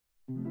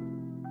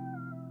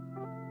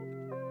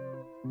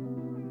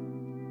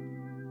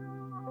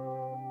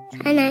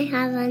Can I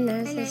have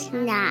another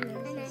snack?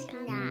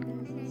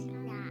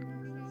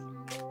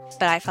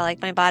 But I felt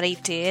like my body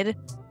did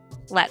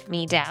let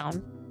me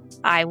down.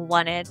 I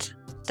wanted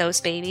those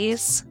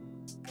babies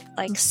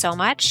like so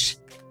much,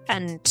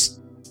 and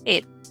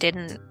it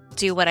didn't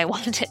do what I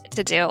wanted it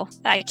to do.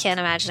 I can't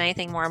imagine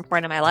anything more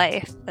important in my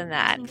life than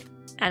that.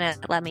 And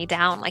it let me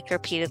down like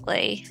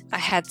repeatedly. I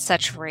had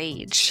such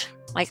rage.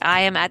 Like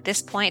I am at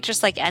this point,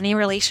 just like any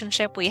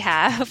relationship we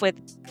have with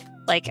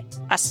like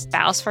a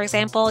spouse, for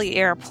example,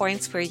 there are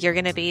points where you're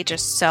going to be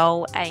just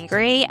so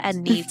angry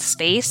and need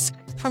space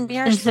from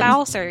your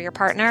spouse or your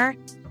partner.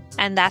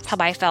 And that's how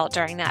I felt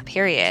during that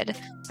period.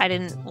 I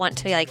didn't want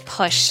to be like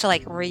pushed to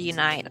like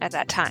reunite at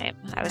that time.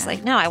 I was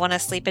like, no, I want to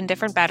sleep in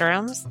different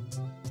bedrooms.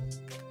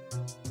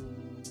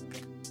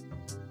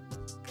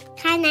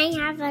 Can I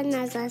have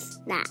another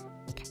snack?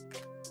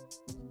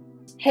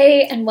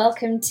 Hey, and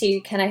welcome to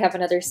Can I Have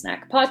Another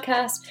Snack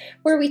podcast,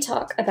 where we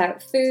talk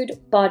about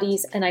food,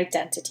 bodies, and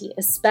identity,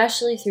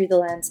 especially through the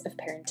lens of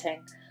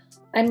parenting.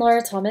 I'm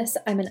Laura Thomas.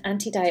 I'm an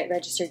anti-diet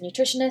registered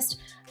nutritionist,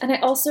 and I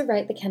also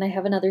write the Can I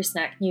Have Another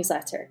Snack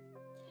newsletter.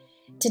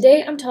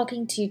 Today, I'm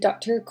talking to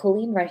Dr.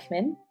 Colleen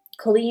Reichmann.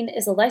 Colleen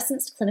is a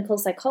licensed clinical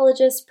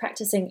psychologist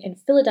practicing in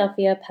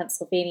Philadelphia,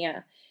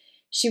 Pennsylvania.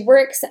 She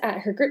works at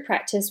her group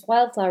practice,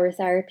 Wildflower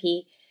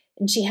Therapy,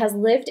 and she has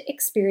lived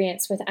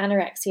experience with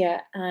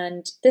anorexia,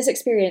 and this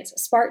experience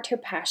sparked her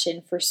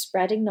passion for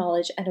spreading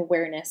knowledge and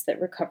awareness that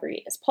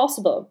recovery is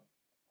possible.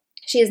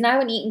 She is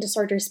now an eating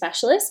disorder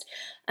specialist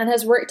and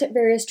has worked at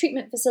various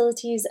treatment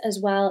facilities, as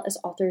well as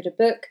authored a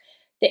book,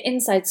 The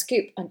Inside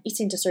Scoop on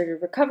Eating Disorder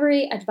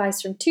Recovery,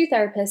 advice from 2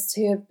 therapists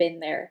who have been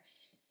there.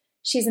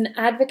 She's an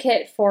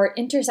advocate for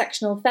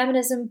intersectional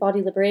feminism,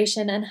 body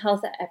liberation, and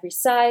health at every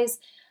size.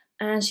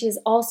 And she is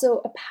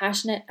also a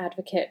passionate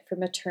advocate for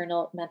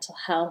maternal mental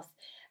health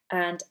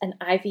and an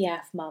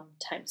IVF mum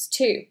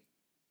 ×2.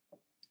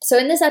 So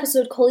in this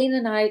episode, Colleen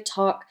and I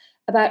talk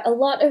about a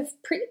lot of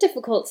pretty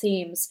difficult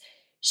themes.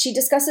 She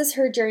discusses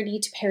her journey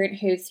to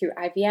parenthood through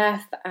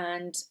IVF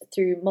and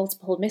through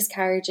multiple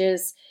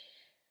miscarriages.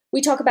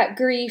 We talk about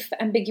grief,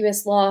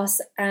 ambiguous loss,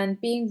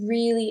 and being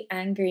really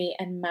angry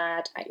and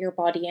mad at your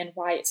body and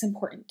why it's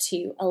important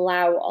to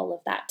allow all of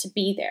that to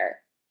be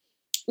there.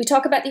 We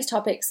talk about these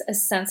topics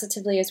as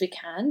sensitively as we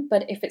can,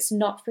 but if it's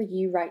not for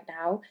you right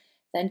now,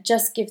 then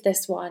just give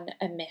this one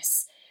a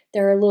miss.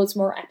 There are loads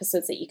more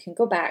episodes that you can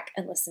go back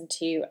and listen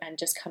to and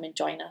just come and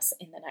join us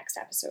in the next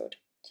episode.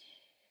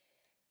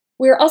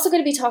 We're also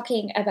going to be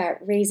talking about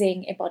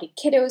raising embodied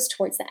kiddos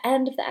towards the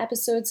end of the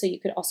episode, so you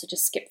could also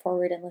just skip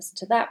forward and listen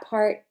to that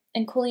part.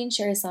 And Colleen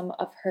shares some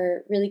of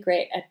her really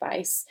great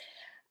advice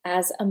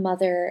as a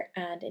mother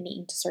and an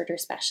eating disorder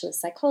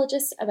specialist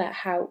psychologist about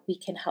how we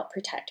can help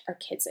protect our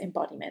kids'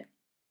 embodiment.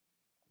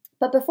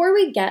 But before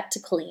we get to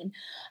Colleen,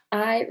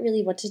 I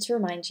really wanted to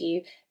remind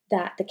you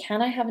that the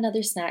Can I Have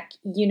Another Snack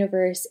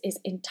universe is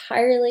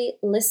entirely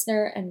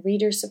listener and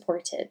reader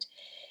supported.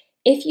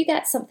 If you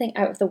get something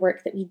out of the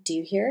work that we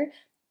do here,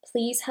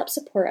 please help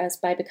support us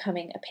by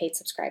becoming a paid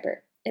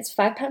subscriber. It's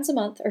 £5 a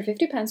month or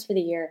 £50 for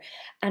the year,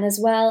 and as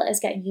well as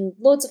getting you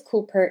loads of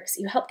cool perks,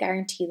 you help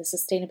guarantee the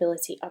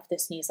sustainability of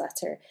this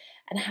newsletter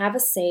and have a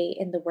say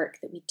in the work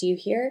that we do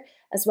here,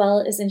 as well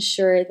as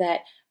ensure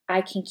that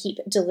I can keep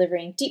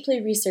delivering deeply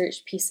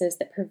researched pieces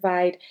that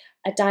provide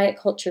a diet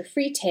culture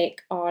free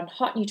take on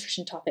hot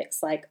nutrition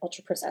topics like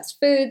ultra-processed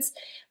foods,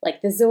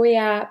 like the Zoe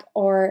app,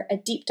 or a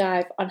deep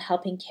dive on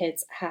helping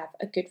kids have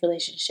a good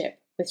relationship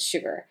with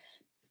sugar.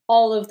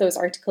 All of those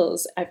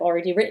articles I've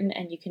already written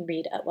and you can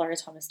read at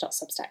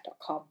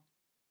laurathomas.substack.com.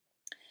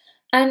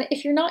 And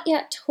if you're not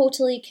yet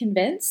totally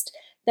convinced,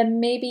 then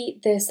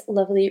maybe this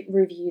lovely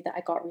review that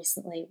I got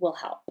recently will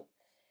help.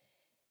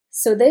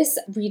 So this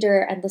reader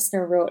and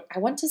listener wrote, I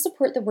want to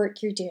support the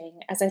work you're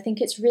doing as I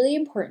think it's really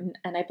important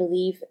and I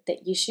believe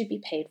that you should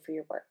be paid for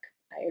your work.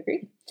 I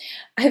agree.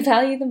 I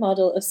value the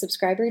model of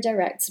subscriber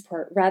direct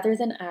support rather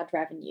than ad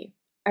revenue.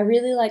 I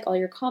really like all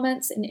your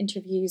comments and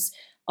interviews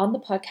on the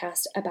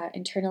podcast about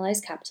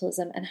internalized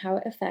capitalism and how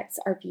it affects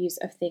our views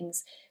of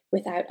things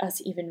without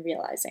us even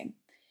realizing.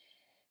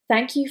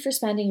 Thank you for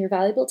spending your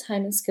valuable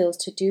time and skills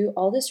to do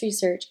all this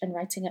research and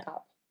writing it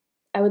up.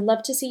 I would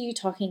love to see you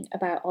talking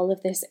about all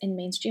of this in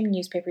mainstream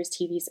newspapers,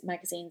 TVs,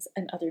 magazines,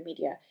 and other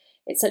media.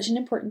 It's such an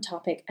important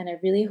topic, and I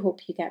really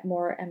hope you get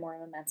more and more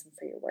momentum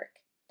for your work.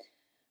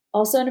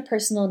 Also, on a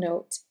personal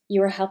note,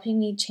 you are helping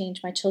me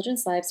change my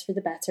children's lives for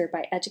the better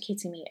by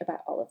educating me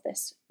about all of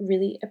this.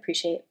 Really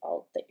appreciate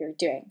all that you're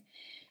doing.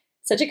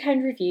 Such a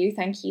kind review.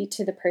 Thank you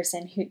to the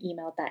person who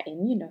emailed that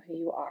in. You know who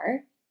you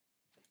are.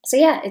 So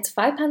yeah, it's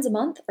 £5 a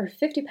month or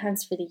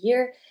 £50 for the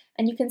year,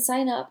 and you can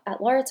sign up at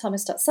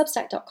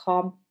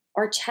laurathomas.substack.com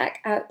or check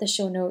out the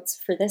show notes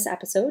for this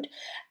episode.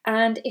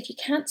 And if you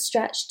can't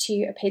stretch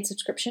to a paid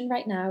subscription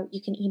right now,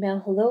 you can email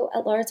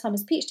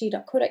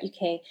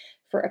hello@laurathomasphd.co.uk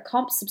for a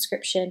comp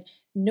subscription.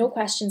 No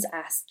questions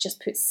asked, just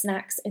put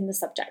snacks in the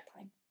subject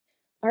line.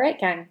 All right,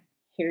 gang,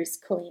 here's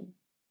Colleen.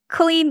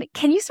 Colleen,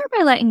 can you start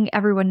by letting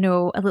everyone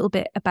know a little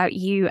bit about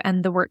you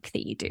and the work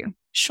that you do?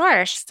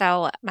 Sure.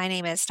 So my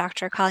name is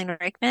Dr. Colleen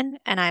Reichmann,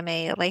 and I'm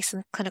a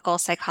licensed clinical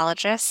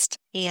psychologist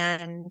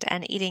and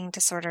an eating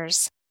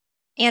disorders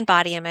and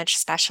body image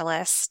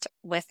specialist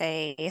with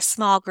a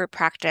small group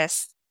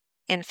practice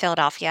in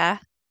Philadelphia.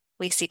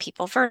 We see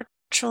people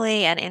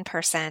virtually and in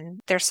person.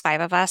 There's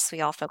 5 of us. We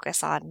all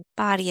focus on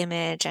body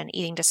image and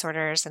eating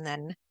disorders, and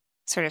then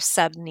sort of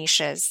sub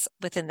niches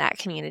within that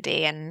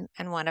community. And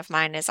one of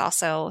mine is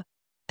also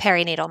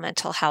perinatal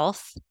mental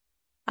health.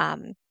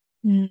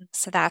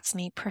 So that's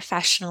me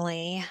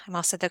professionally. I'm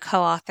also the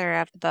co-author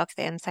of the book,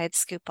 The Inside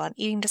Scoop on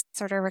Eating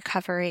Disorder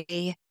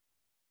Recovery,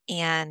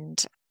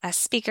 and a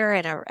speaker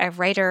and a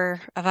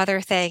writer of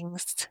other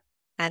things,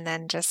 and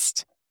then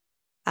just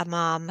a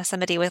mom,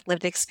 somebody with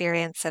lived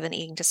experience of an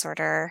eating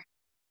disorder,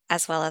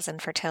 as well as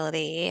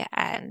infertility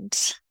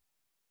and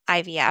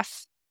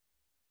IVF.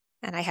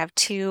 And I have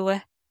 2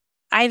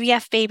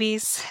 IVF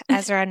babies,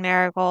 Ezra and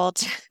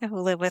Marigold, who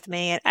live with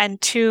me, and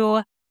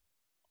 2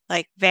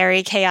 like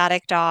very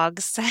chaotic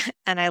dogs.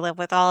 And I live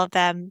with all of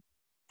them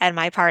and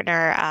my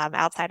partner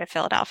outside of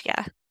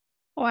Philadelphia.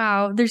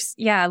 Wow. There's,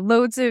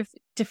 loads of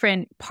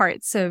different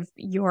parts of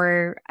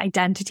your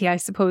identity, I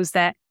suppose,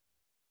 that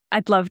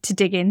I'd love to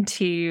dig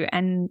into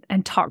and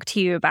talk to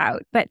you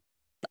about. But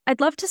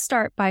I'd love to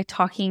start by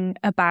talking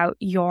about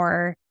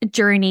your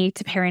journey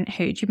to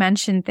parenthood. You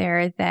mentioned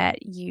there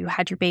that you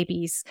had your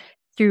babies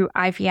through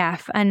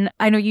IVF. And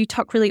I know you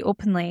talk really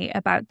openly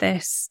about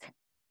this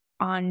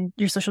on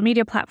your social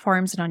media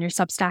platforms and on your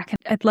Substack. And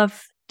I'd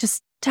love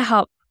just to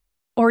help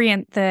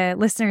orient the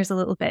listeners a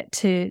little bit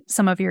to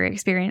some of your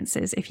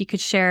experiences, if you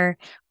could share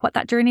what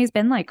that journey has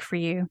been like for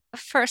you.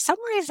 For some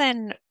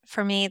reason,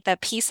 for me, the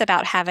piece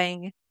about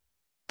having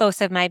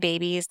both of my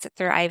babies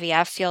through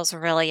IVF feels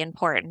really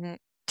important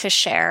to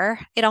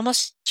share. It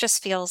almost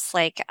just feels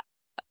like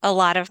a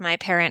lot of my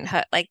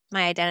parenthood, like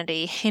my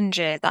identity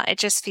hinges on it.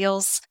 Just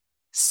feels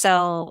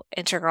so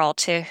integral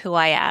to who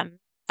I am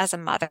as a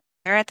mother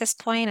at this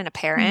point and a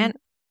parent.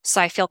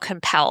 So I feel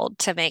compelled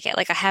to make it.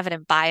 Like I have it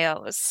in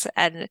bios.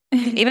 And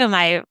even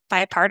my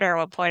partner at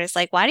one point is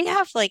like, why do you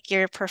have like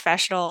your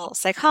professional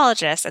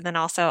psychologist and then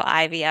also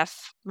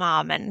IVF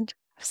mom? And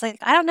I was like,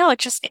 I don't know.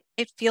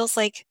 It feels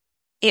like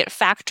it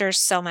factors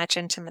so much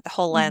into the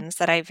whole lens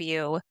that I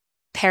view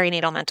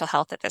perinatal mental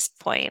health at this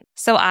point.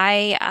 So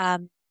I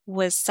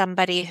was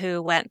somebody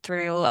who went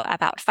through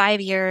about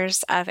 5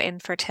 years of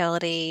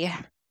infertility.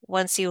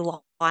 Once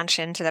you launch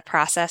into the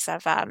process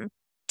of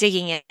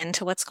digging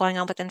into what's going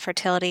on with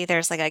infertility,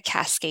 there's like a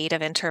cascade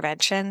of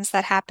interventions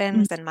that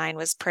happens, and mine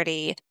was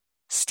pretty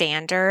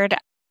standard.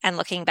 And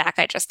looking back,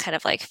 I just kind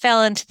of like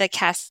fell into the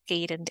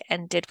cascade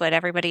and did what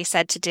everybody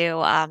said to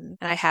do. And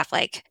I have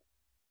like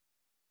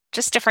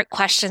just different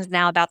questions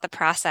now about the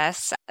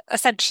process.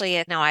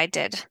 Essentially, I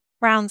did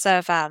rounds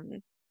of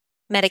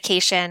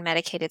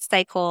medicated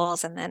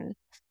cycles, and then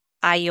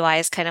IUI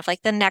is kind of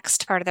like the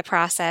next part of the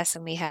process.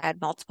 And we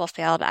had multiple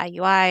failed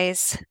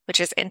IUIs, which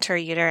is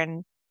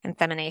intrauterine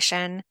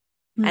insemination.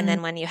 And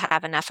then when you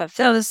have enough of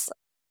those,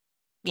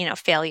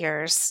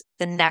 failures,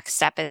 the next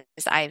step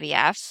is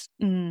IVF,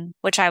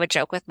 which I would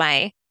joke with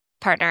my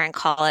partner and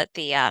call it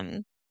the,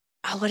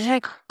 what did I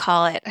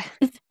call it?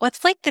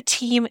 What's like the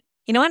team,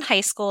 in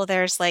high school,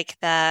 there's like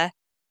the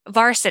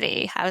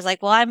varsity. I was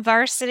like, well, I'm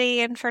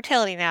varsity in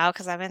fertility now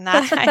because I'm in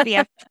that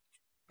IVF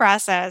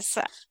process.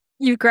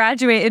 You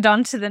graduated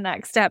on to the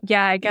next step.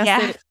 Yeah, I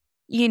guess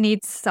you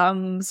need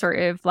some sort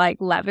of like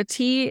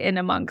levity in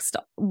amongst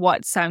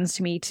what sounds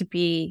to me to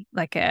be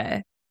like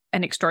an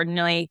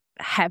extraordinarily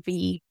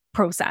heavy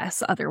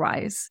process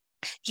otherwise.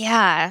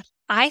 Yeah,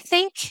 I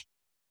think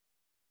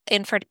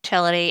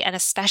infertility, and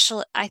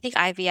especially I think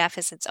IVF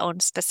is its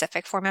own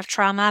specific form of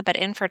trauma, but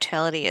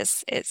infertility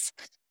is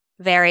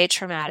very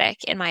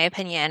traumatic in my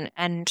opinion.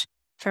 And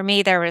for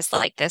me, there was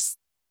like this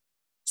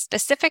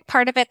specific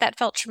part of it that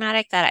felt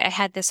traumatic, that I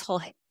had this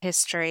whole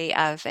history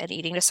of an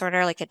eating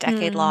disorder, like a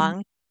decade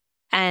long.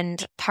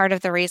 And part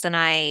of the reason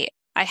I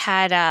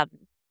had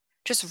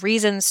just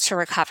reasons to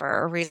recover,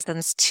 or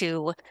reasons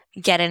to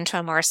get into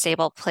a more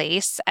stable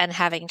place, and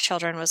having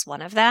children was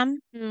one of them.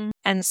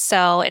 And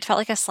so it felt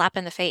like a slap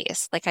in the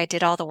face. Like I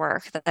did all the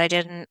work that I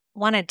didn't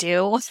want to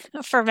do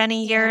for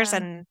many years.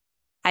 And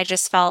I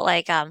just felt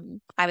like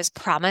I was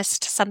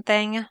promised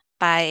something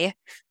by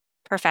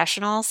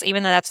professionals,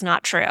 even though that's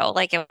not true.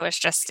 Like it was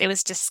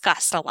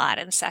discussed a lot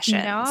in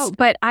sessions. No,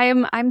 but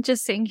I'm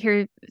just sitting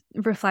here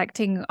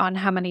reflecting on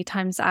how many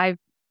times I'm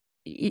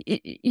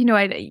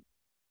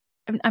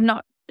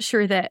not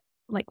sure that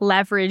like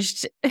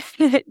leveraged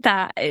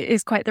that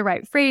is quite the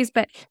right phrase,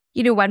 but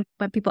when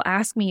people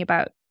ask me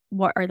about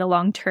what are the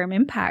long-term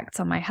impacts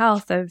on my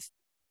health of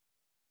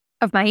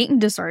my eating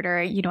disorder,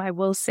 I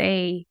will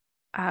say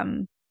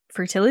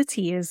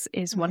fertility is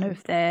one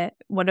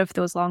of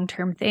those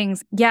long-term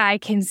things. Yeah, I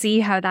can see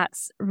how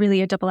that's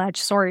really a double-edged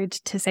sword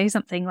to say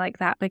something like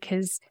that,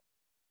 because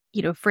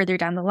further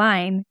down the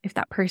line, if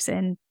that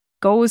person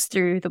goes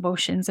through the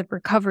motions of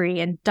recovery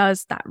and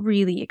does that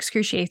really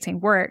excruciating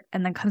work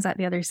and then comes out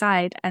the other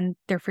side and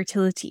their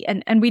fertility.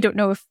 And we don't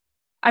know if,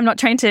 I'm not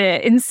trying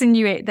to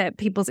insinuate that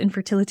people's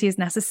infertility is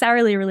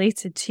necessarily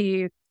related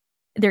to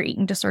their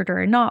eating disorder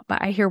or not,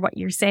 but I hear what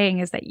you're saying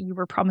is that you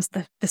were promised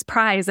this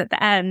prize at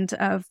the end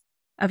of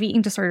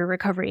eating disorder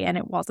recovery and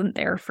it wasn't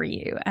there for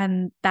you.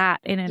 And that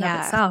in and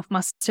of itself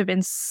must have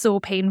been so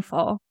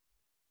painful.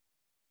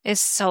 It's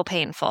so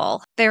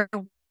painful. There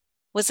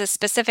was a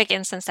specific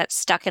instance that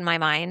stuck in my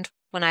mind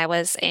when I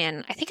was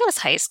in, I think it was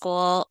high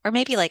school or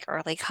maybe like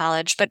early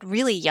college, but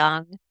really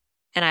young.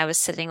 And I was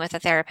sitting with a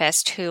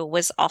therapist who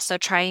was also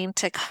trying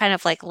to kind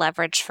of like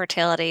leverage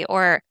fertility,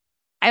 or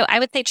I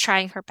would say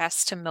trying her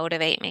best to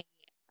motivate me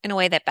in a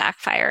way that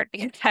backfired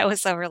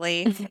because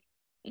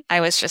I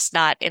was just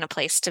not in a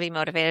place to be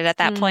motivated at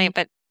that point.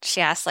 But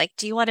she asked, like,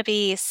 do you want to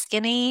be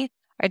skinny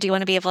or do you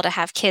want to be able to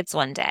have kids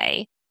one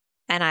day?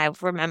 And I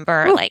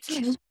remember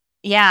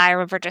I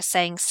remember just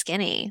saying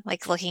skinny,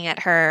 like looking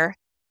at her,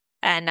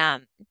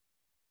 and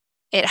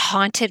it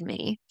haunted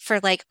me for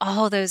like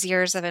all those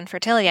years of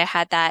infertility. I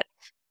had that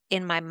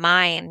in my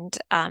mind,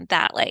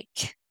 that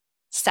like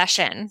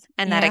session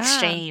and that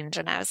exchange.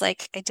 And I was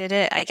like, I did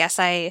it. I guess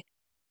I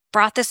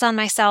brought this on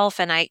myself.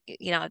 And I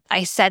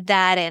said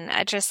that, and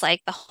I just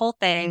like the whole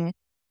thing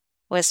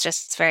was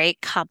just very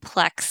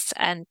complex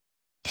and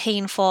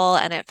painful.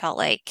 And it felt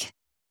like,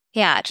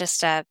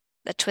 just the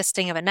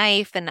twisting of a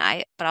knife,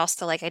 but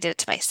also like I did it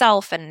to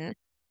myself, and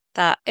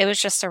that it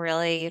was just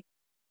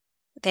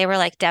they were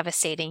like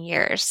devastating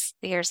years,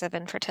 the years of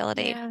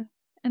infertility. Yeah.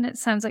 And it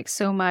sounds like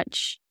so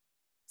much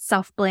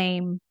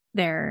self-blame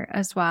there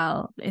as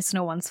well. It's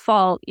no one's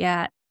fault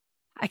yet.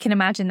 I can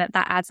imagine that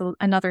adds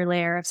another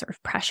layer of sort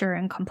of pressure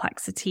and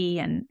complexity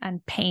and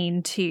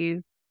pain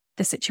to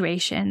the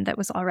situation that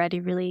was already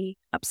really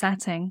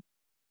upsetting.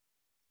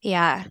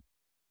 Yeah.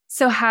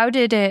 So how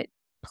did it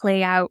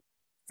play out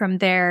from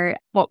there?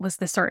 What was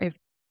the sort of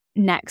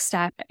next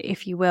step,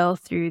 if you will,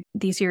 through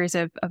these years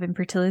of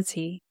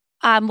infertility?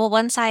 Well,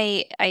 once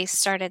I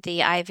started the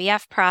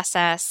IVF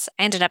process,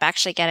 I ended up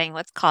actually getting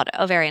what's called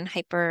ovarian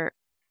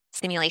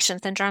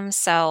hyperstimulation syndrome.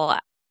 So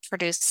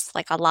produced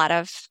like a lot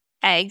of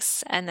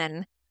eggs and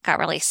then got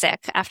really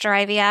sick after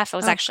IVF. I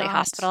was actually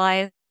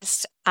hospitalized.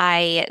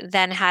 I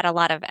then had a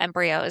lot of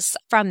embryos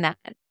from that,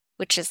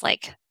 which is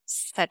like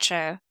such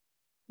a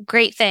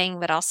great thing,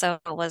 but also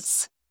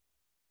was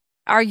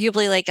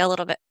arguably like a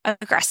little bit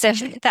aggressive,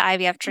 the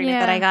IVF treatment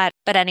that I got.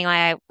 But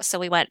anyway, so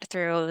we went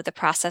through the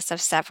process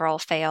of several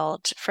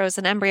failed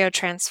frozen embryo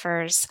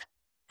transfers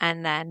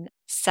and then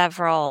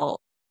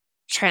several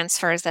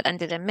transfers that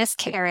ended in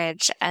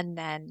miscarriage, and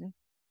then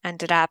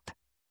ended up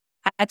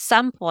at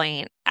some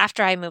point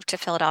after I moved to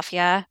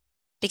Philadelphia,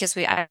 because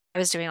I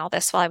was doing all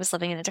this while I was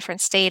living in a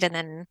different state, and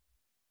then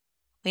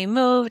we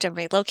moved and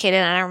relocated.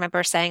 And I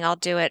remember saying, I'll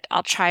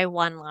try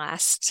one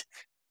last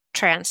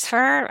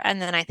transfer. And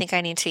then I think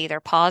I need to either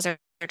pause or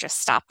just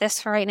stop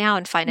this for right now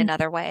and find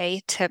another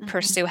way to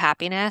pursue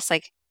happiness.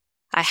 Like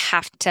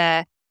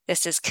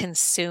this is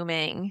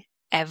consuming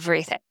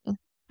everything.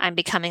 I'm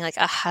becoming like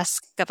a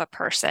husk of a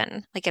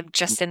person, like I'm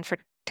just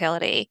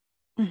infertility.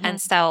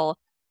 And so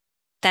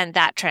then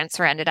that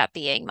transfer ended up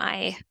being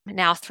my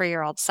now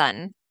 3-year-old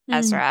son,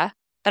 Ezra.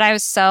 But I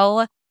was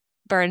so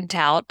burned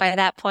out by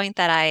that point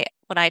that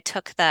when I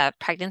took the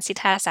pregnancy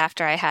test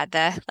after I had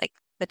the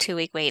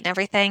 2-week wait and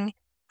everything,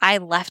 I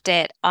left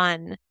it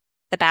on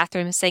the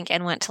bathroom sink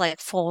and went to like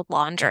fold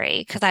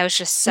laundry because I was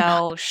just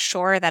so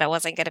sure that it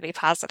wasn't going to be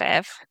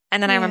positive.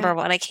 And then I remember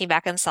when I came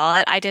back and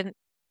saw it,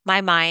 my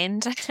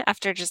mind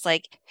after just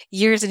like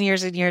years and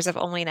years and years of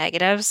only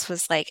negatives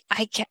was like,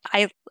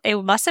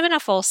 it must have been a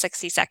full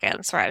 60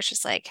 seconds where I was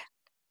just like,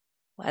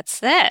 what's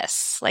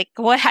this? Like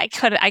what I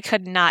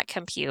could not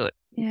compute.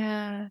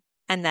 Yeah.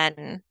 And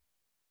then,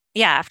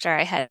 after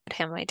I had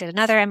him, I did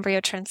another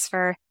embryo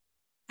transfer,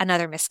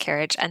 another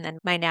miscarriage, and then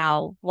my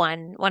now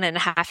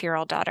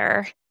 1.5-year-old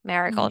daughter,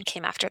 Marigold,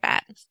 came after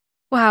that.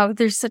 Wow,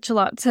 there's such a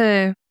lot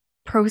to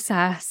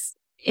process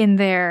in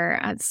there.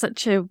 It's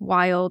such a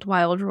wild,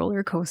 wild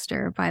roller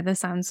coaster by the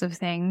sounds of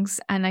things.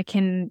 And I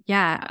can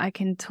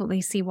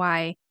totally see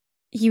why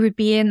you would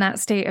be in that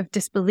state of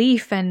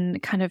disbelief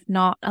and kind of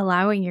not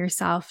allowing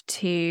yourself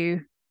to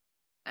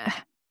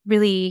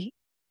really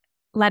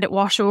let it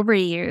wash over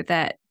you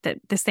that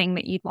this thing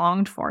that you'd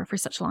longed for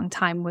such a long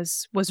time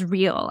was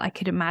real. I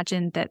could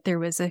imagine that there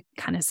was a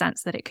kind of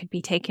sense that it could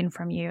be taken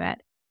from you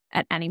at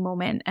any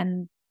moment.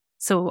 And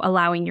so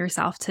allowing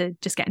yourself to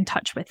just get in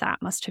touch with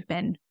that must have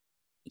been,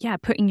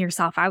 putting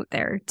yourself out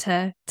there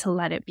to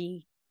let it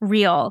be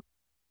real.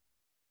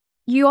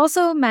 You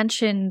also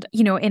mentioned,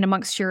 in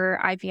amongst your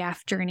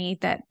IVF journey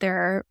that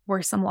there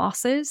were some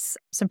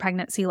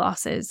pregnancy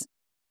losses.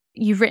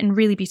 You've written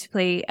really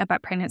beautifully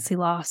about pregnancy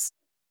loss,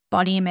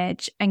 body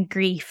image, and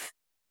grief,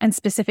 and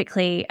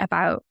specifically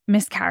about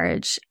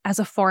miscarriage as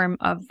a form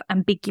of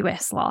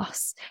ambiguous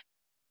loss.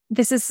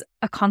 This is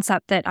a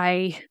concept that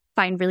I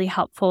find really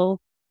helpful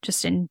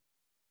just in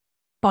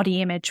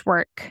body image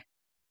work,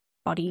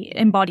 body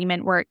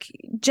embodiment work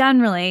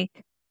generally.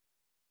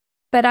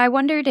 But I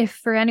wondered if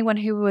for anyone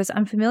who was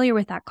unfamiliar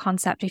with that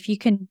concept, if you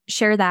can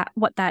share that,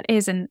 what that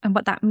is and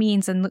what that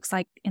means and looks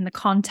like in the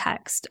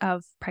context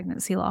of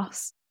pregnancy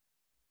loss.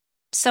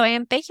 So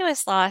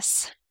ambiguous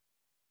loss,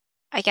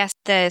 I guess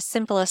the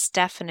simplest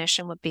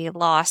definition would be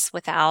loss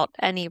without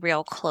any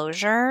real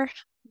closure.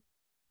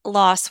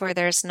 Loss where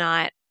there's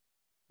not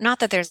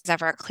that there's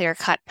ever a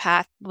clear-cut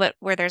path, but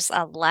where there's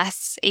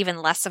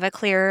even less of a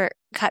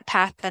clear-cut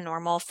path than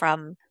normal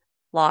from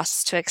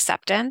loss to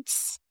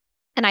acceptance.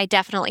 And I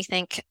definitely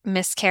think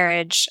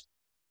miscarriage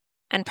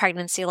and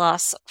pregnancy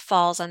loss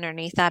falls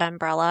underneath that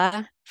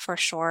umbrella for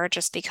sure,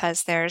 just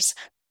because there's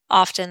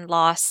often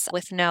loss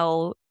with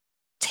no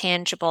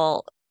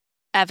tangible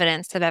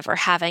evidence of ever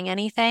having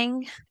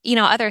anything.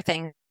 Other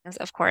things,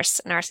 of course,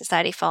 in our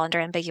society fall under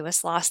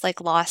ambiguous loss,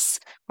 like loss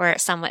where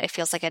it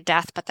feels like a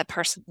death, but the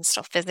person's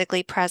still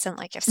physically present,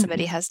 like if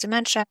somebody has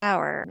dementia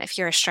or if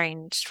you're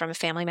estranged from a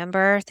family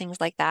member,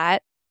 things like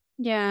that.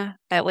 Yeah.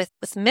 But with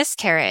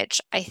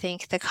miscarriage, I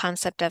think the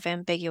concept of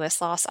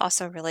ambiguous loss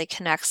also really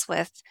connects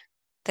with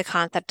the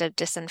concept of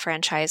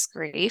disenfranchised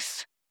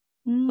grief,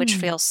 which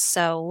feels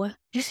so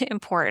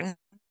important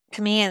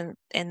to me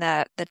in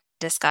the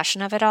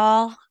discussion of it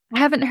all. I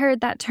haven't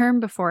heard that term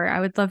before. I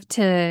would love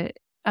to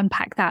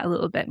unpack that a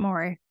little bit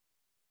more.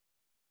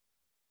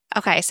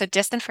 Okay, so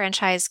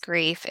disenfranchised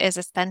grief is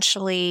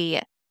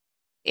essentially,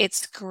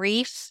 it's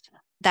grief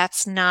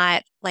that's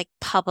not like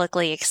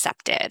publicly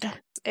accepted.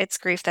 It's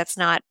grief that's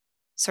not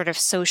sort of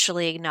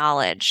socially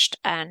acknowledged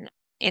and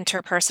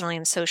interpersonally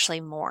and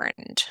socially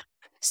mourned.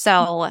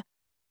 So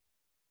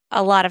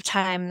a lot of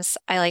times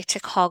I like to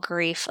call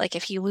grief, like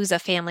if you lose a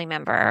family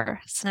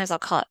member, sometimes I'll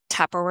call it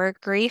Tupperware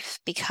grief,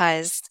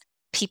 because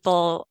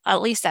people,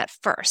 at least at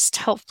first,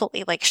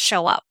 hopefully like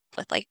show up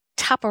with like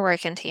Tupperware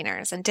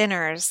containers and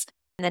dinners.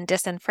 And then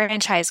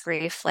disenfranchised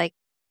grief, like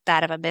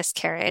that of a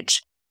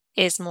miscarriage,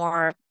 is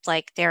more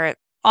like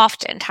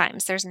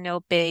oftentimes there's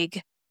no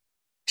big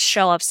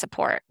show of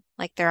support.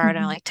 Like there are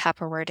no like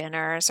Tupperware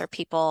dinners or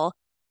people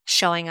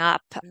showing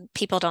up.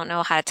 People don't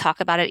know how to talk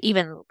about it,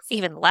 even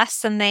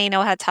less than they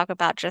know how to talk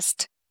about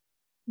just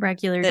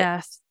regular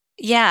death.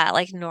 Yeah,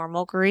 like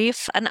normal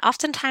grief. And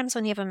oftentimes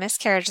when you have a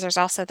miscarriage, there's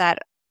also that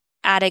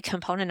added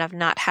component of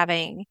not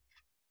having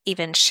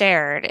even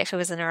shared, if it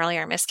was an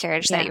earlier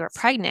miscarriage, that you were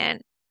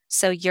pregnant.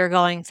 So you're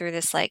going through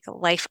this like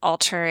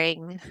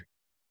life-altering,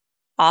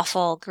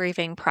 awful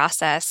grieving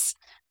process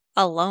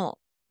alone.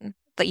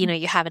 But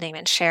you haven't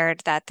even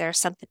shared that there's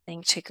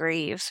something to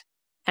grieve.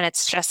 And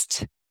it's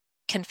just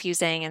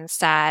confusing and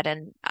sad.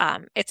 And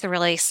it's a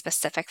really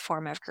specific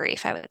form of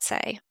grief, I would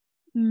say.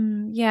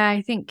 Yeah,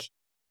 I think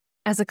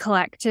as a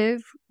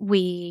collective,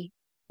 we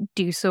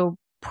do so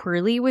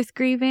poorly with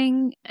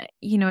grieving.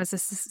 As a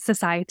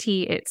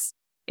society, it's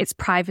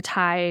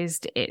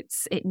privatized.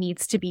 It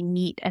needs to be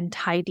neat and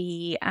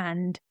tidy.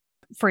 And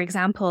for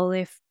example,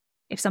 if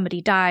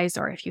somebody dies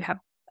or if you have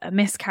a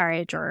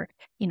miscarriage or,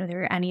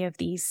 there are any of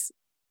these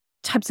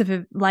types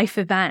of life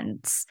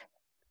events,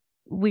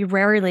 we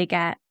rarely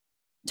get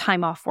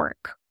time off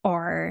work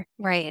or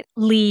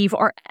leave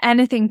or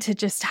anything to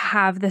just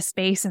have the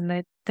space and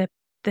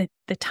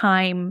the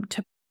time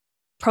to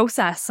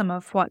process some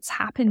of what's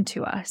happened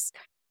to us.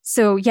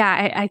 So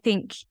yeah, I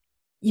think,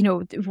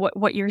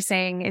 what you're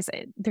saying is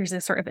there's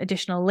a sort of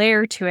additional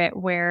layer to it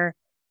where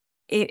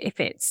if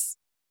it's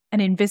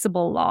an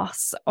invisible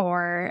loss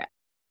or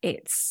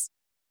it's,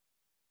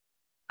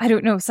 I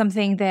don't know,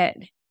 something that,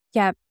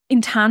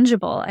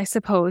 intangible, I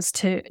suppose,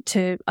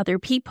 to other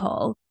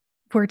people,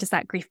 where does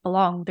that grief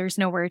belong? There's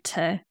nowhere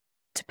to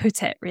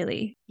put it,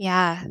 really.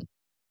 Yeah.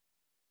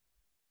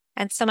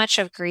 And so much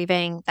of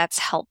grieving that's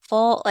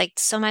helpful, like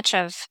so much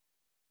of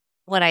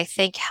what I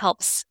think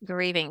helps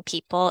grieving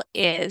people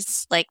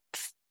is like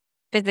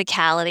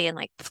physicality and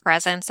like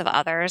presence of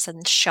others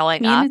and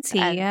showing Community,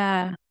 up.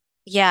 And,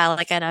 yeah,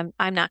 like, and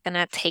I'm not going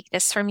to take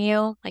this from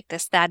you, like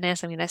this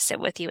sadness, I'm going to sit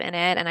with you in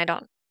it. And I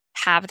don't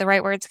have the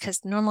right words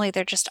because normally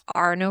there just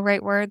are no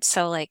right words.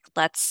 So like,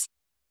 let's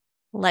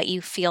let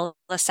you feel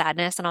the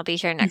sadness and I'll be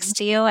here next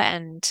to you.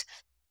 And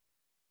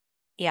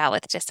yeah,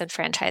 with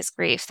disenfranchised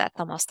grief, that's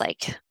almost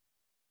like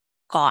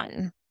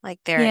gone. Like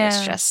there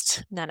is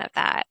just none of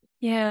that.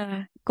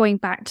 Yeah. Going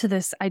back to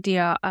this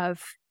idea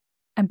of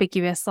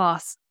ambiguous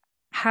loss,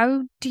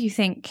 how do you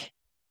think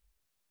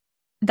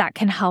that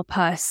can help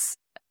us,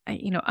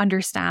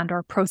 understand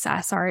or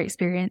process our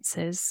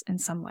experiences in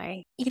some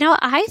way?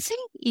 I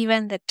think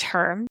even the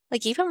term,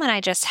 like even when I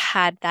just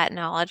had that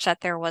knowledge that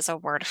there was a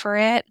word for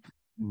it,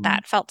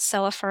 that felt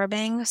so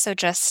affirming. So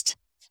just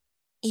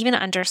even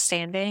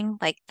understanding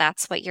like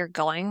that's what you're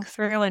going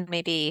through and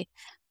maybe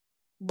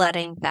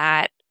letting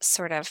that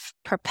sort of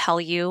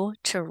propel you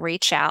to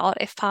reach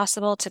out, if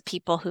possible, to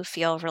people who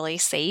feel really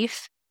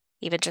safe,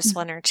 even just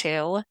one or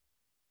two.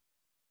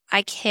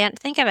 I can't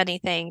think of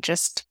anything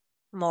just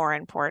more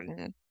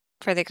important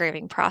for the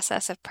grieving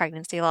process of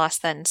pregnancy loss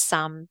than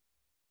some,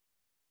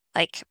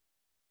 like,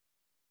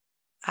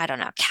 I don't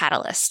know,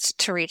 catalyst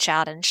to reach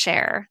out and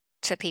share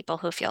to people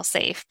who feel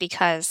safe,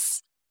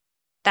 because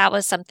that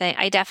was something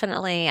I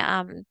definitely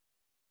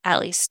at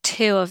least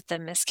 2 of the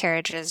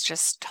miscarriages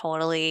just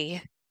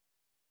totally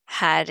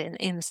had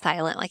in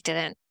silent, like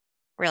didn't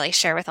really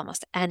share with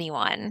almost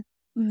anyone,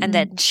 and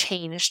then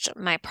changed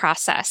my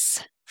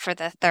process for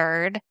the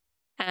third.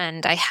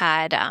 And I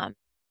had,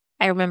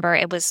 I remember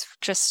it was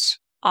just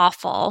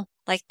awful,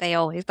 like they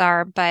always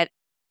are, but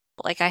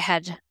like I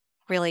had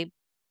really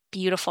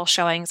beautiful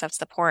showings of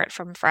support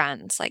from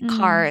friends, like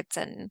cards.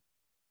 And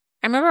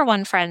I remember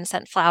one friend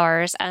sent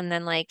flowers and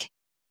then like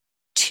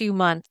 2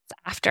 months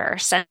after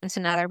sent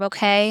another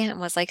bouquet and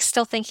was like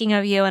still thinking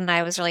of you. And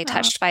I was really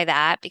touched by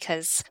that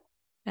because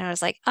I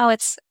was like, oh,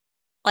 it's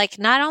like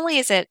not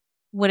only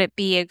would it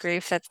be a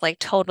grief that's like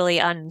totally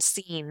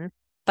unseen,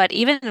 but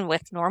even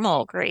with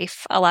normal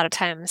grief, a lot of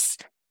times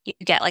you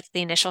get like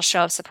the initial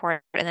show of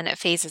support and then it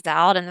phases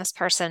out and this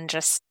person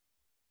just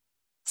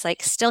is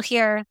like still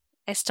here.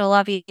 I still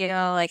love you,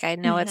 like I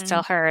know it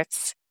still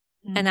hurts.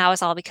 And that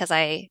was all because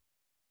I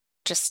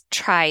just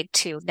tried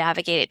to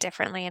navigate it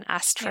differently and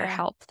asked for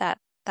help that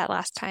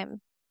last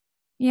time.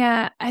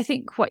 Yeah, I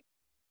think what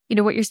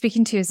you're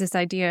speaking to is this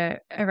idea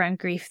around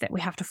grief that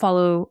we have to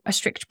follow a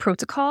strict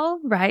protocol,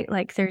 right?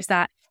 Like there's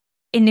that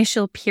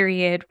initial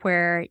period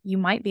where you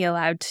might be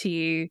allowed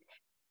to,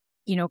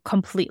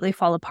 completely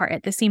fall apart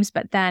at the seams,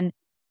 but then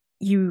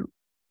you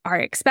are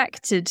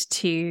expected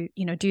to,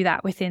 do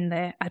that within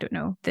the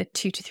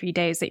 2 to 3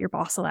 days that your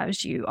boss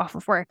allows you off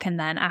of work. And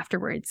then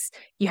afterwards,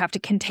 you have to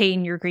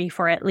contain your grief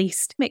or at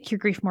least make your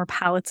grief more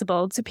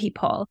palatable to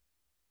people.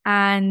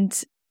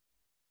 And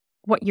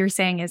what you're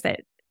saying is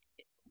that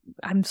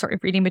I'm sort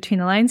of reading between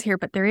the lines here,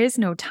 but there is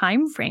no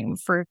time frame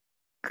for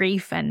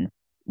grief and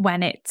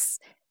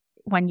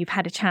when you've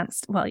had a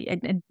chance, well,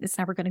 and it's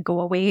never going to go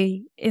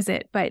away, is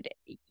it? But,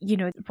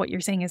 what you're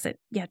saying is that,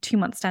 2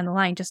 months down the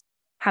line, just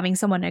having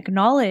someone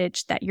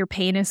acknowledge that your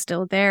pain is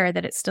still there,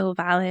 that it's still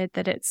valid,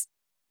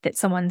 that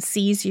someone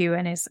sees you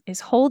and is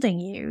holding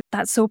you.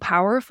 That's so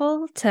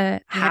powerful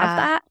to have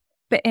that.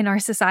 But in our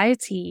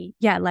society,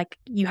 like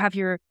you have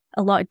your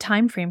allotted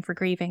time frame for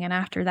grieving. And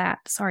after that,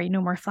 sorry, no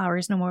more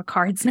flowers, no more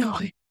cards, no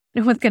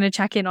one's going to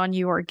check in on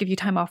you or give you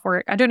time off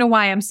work. I don't know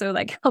why I'm so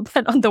like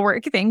hell-bent on the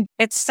work thing.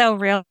 It's so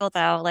real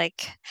though.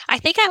 Like I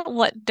think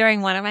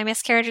during one of my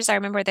miscarriages, I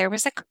remember there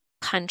was a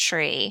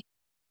country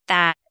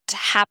that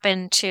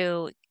happened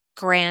to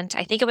grant,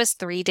 I think it was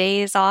 3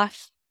 days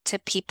off to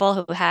people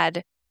who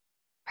had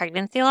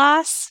pregnancy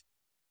loss.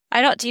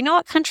 Do you know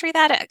what country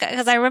that is?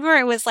 Because I remember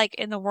it was like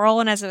in the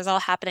whirlwind as it was all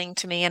happening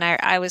to me. And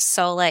I was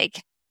so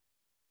like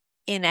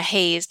in a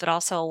haze, but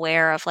also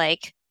aware of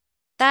like,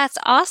 that's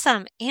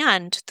awesome.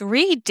 And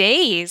 3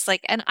 days,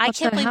 like, and I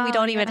can't believe we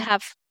don't even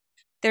have,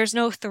 there's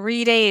no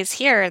 3 days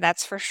here,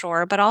 that's for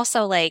sure. But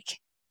also like,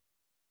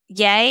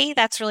 yay,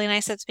 that's really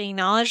nice that's being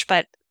acknowledged,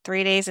 but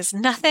 3 days is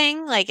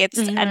nothing. Like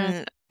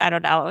and I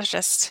don't know, it was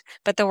just,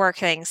 but the work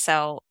thing,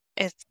 so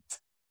it's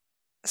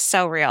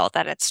so real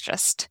that it's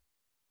just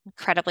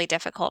incredibly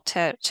difficult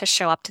to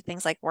show up to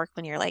things like work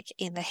when you're like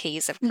in the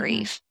haze of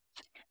grief.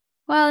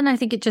 Well, and I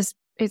think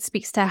it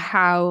speaks to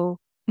how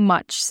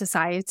much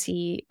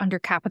society under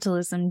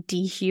capitalism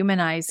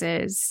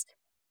dehumanizes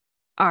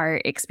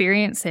our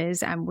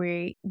experiences, and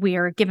we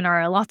are given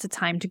our allotted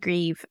time to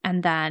grieve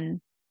and then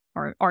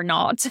or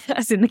not,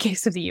 as in the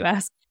case of the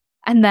US.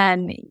 And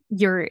then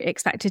you're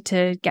expected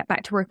to get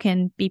back to work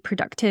and be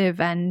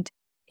productive. And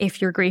if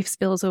your grief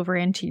spills over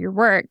into your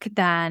work,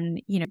 then,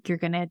 you're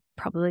going to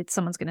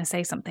someone's going to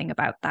say something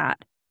about that.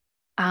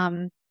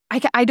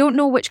 I don't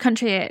know which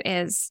country it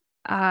is.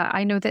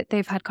 I know that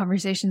they've had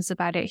conversations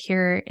about it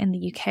here in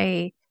the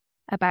UK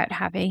about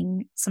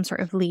having some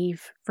sort of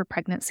leave for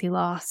pregnancy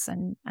loss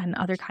and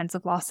other kinds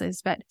of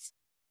losses, but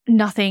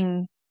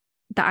nothing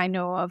that I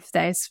know of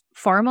that is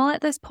formal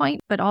at this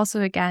point. But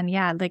also, again,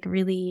 like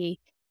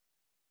really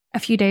a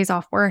few days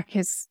off work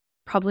is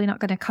probably not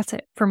going to cut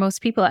it for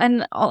most people.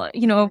 And,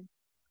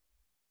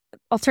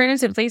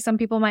 alternatively, some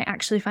people might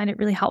actually find it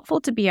really helpful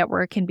to be at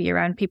work and be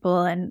around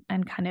people and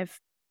kind of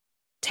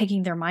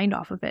taking their mind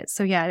off of it.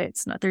 So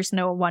there's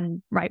no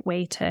one right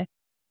way to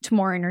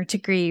mourn or to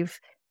grieve.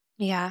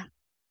 Yeah,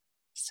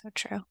 so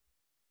true.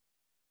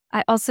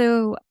 I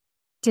also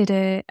did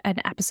an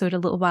episode a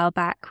little while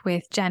back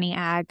with Jenny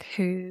Agg,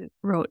 who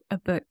wrote a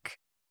book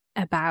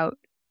about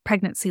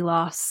pregnancy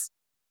loss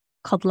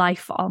called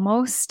Life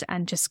Almost,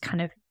 and just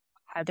kind of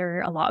how there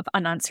are a lot of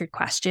unanswered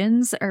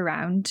questions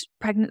around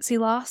pregnancy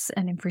loss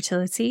and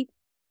infertility.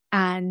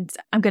 And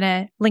I'm going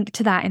to link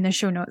to that in the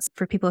show notes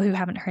for people who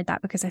haven't heard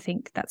that, because I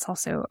think that's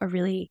also a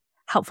really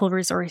helpful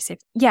resource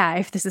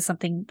if this is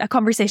a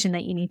conversation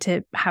that you need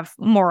to have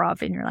more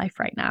of in your life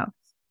right now.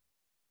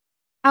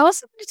 I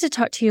also wanted to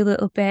talk to you a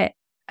little bit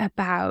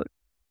about,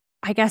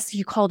 I guess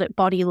you called it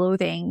body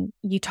loathing.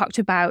 You talked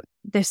about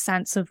this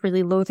sense of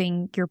really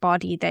loathing your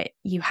body that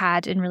you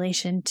had in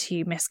relation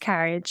to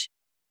miscarriage.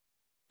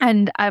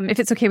 And if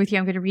it's okay with you,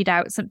 I'm going to read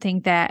out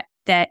something that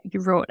you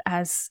wrote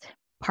as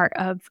part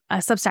of a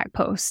Substack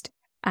post,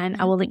 and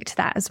I will link to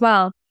that as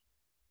well.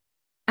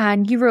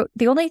 And you wrote,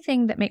 "The only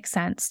thing that makes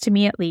sense, to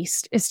me at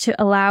least, is to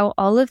allow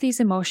all of these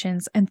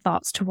emotions and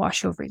thoughts to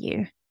wash over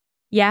you.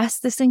 Yes,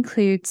 this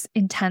includes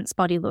intense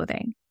body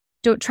loathing.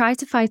 Don't try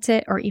to fight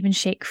it or even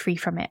shake free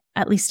from it,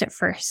 at least at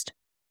first.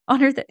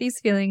 Honor that these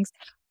feelings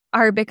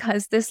are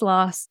because this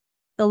loss,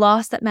 the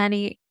loss that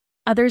many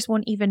others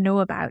won't even know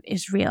about,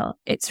 is real.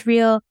 It's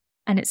real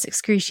and it's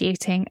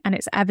excruciating and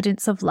it's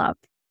evidence of love.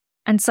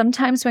 And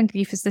sometimes when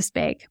grief is this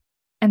big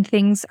and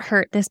things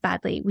hurt this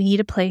badly, we need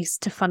a place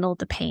to funnel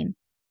the pain.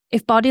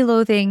 If body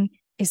loathing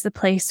is the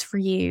place for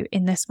you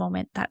in this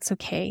moment, that's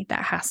okay.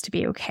 That has to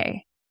be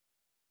okay.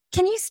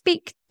 Can you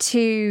speak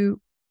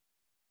to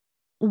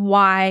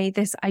why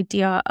this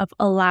idea of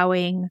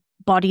allowing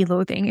body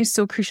loathing is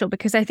so crucial?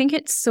 Because I think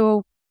it's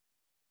so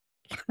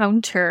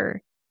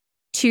counter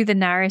to the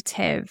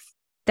narrative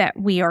that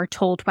we are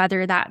told,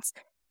 whether that's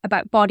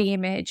about body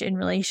image in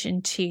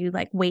relation to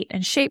like weight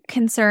and shape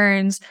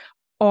concerns,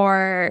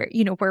 or,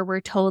 where we're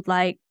told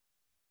like,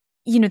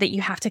 that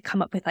you have to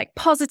come up with like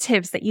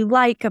positives that you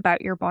like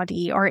about your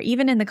body, or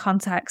even in the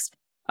context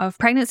of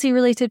pregnancy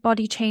related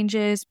body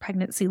changes,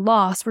 pregnancy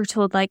loss, we're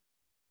told like,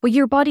 well,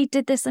 your body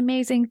did this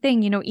amazing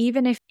thing,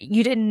 even if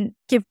you didn't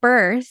give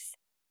birth,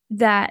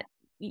 that,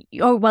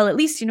 oh, well, at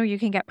least, you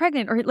can get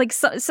pregnant, or like,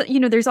 so,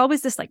 there's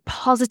always this like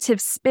positive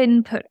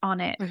spin put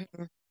on it.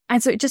 Mm-hmm.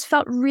 And so it just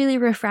felt really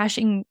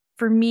refreshing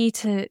for me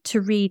to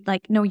read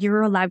like, no,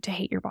 you're allowed to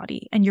hate your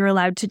body and you're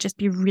allowed to just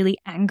be really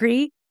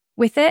angry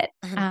with it,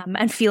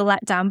 and feel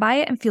let down by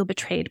it and feel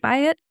betrayed by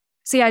it.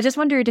 So yeah, I just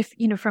wondered if,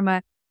 from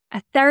a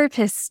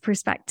therapist's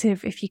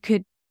perspective, if you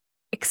could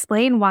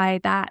explain why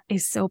that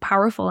is so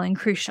powerful and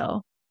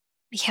crucial.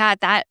 Yeah,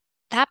 that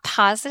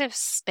positive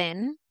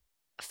spin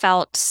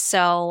felt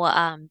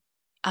so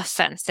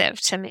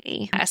offensive to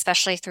me,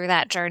 especially through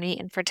that journey,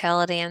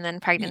 infertility and then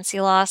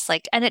pregnancy loss.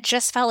 Like, and it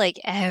just felt like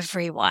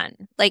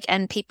everyone, like,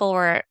 and people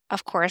were,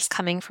 of course,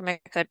 coming from a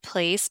good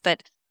place,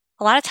 but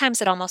a lot of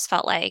times it almost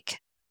felt like,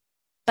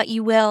 but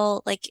you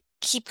will like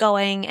keep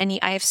going, and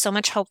I have so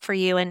much hope for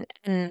you,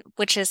 and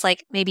which is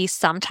like maybe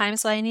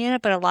sometimes what I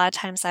needed, but a lot of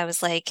times I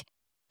was like,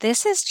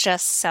 this is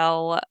just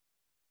so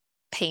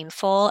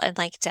painful and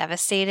like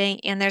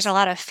devastating, and there's a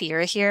lot of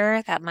fear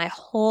here that my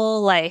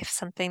whole life,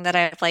 something that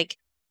I've like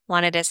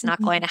wanted is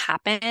not going to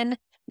happen,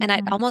 and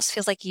it almost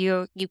feels like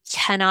you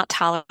cannot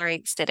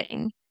tolerate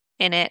sitting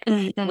in it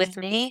with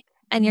me,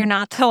 and you're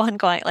not the one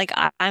going, like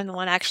I'm the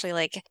one actually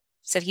like,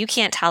 so if you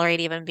can't tolerate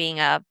even being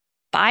a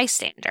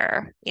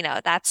bystander,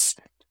 that's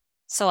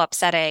so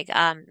upsetting.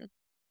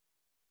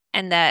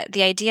 And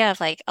the idea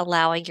of like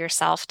allowing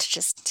yourself to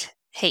just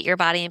hate your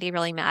body and be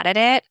really mad at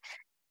it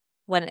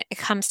when it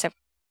comes to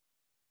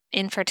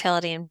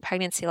infertility and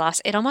pregnancy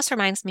loss, it almost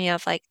reminds me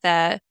of like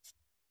the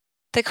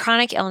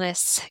chronic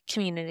illness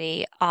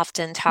community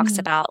often talks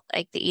about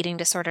like the eating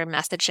disorder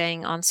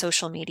messaging on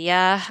social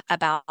media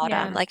about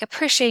like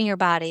appreciating your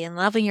body and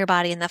loving your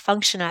body and the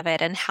function of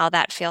it, and how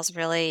that feels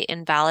really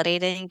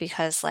invalidating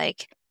because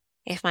like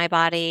if my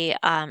body,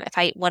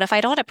 what if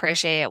I don't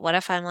appreciate it? What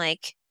if I'm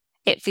like,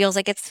 it feels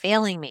like it's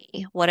failing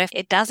me? What if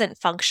it doesn't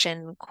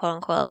function, quote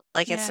unquote,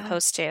 like it's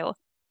supposed to?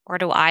 Or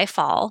do I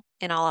fall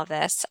in all of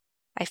this?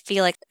 I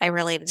feel like I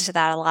related to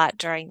that a lot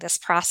during this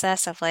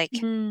process of like,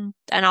 and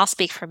I'll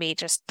speak for me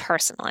just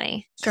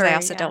personally, because I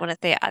also don't want to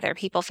say other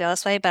people feel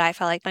this way, but I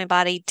felt like my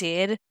body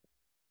did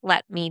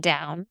let me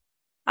down.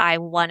 I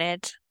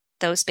wanted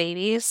those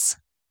babies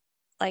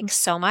like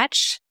so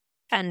much,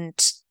 and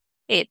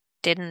it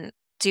didn't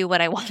do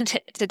what I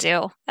wanted it to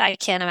do. I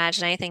can't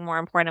imagine anything more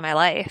important in my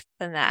life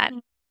than that.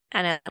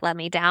 And it let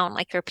me down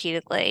like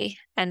repeatedly.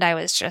 And I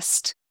was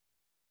just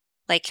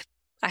like,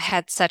 I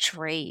had such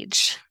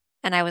rage.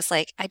 And I was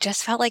like, I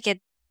just felt like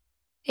it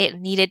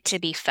needed to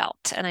be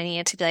felt. And I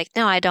needed to be like,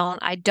 no, I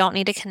don't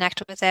need to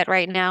connect with it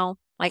right now.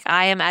 Like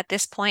I am at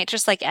this point,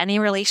 just like any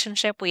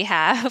relationship we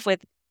have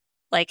with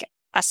like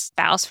a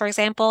spouse, for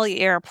example,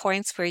 there are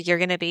points where you're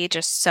going to be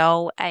just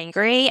so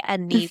angry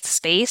and need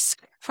space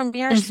from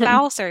your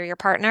spouse or your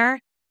partner.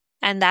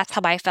 And that's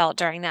how I felt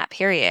during that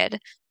period.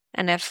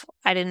 And if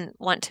I didn't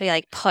want to be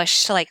like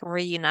pushed to like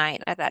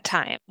reunite at that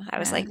time, I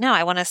was like, no,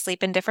 I want to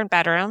sleep in different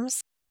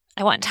bedrooms.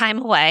 I want time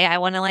away. I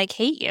want to like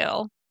hate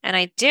you. And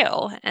I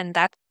do. And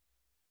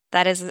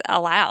that is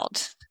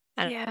allowed.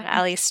 And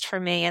at least for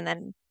me. And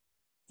then,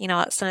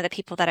 some of the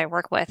people that I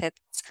work with,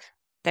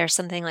 there's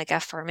something like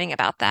affirming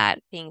about that,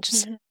 being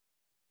just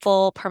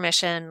full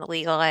permission,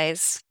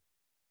 legalize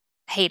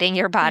hating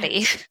your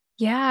body.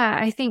 Yeah,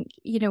 I think,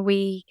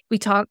 we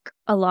talk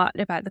a lot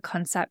about the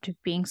concept of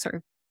being sort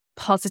of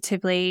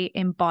positively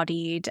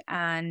embodied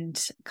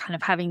and kind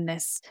of having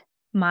this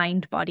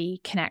mind-body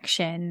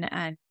connection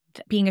and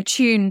being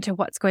attuned to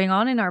what's going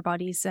on in our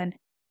bodies. And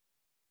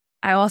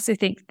I also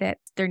think that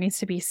there needs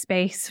to be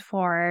space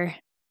for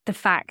the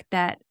fact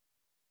that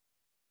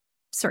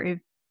sort of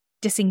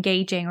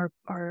disengaging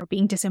or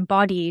being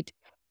disembodied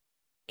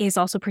is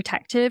also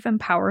protective and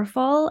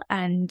powerful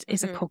and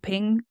is a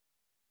coping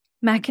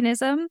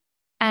mechanism.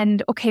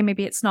 And okay,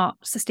 maybe it's not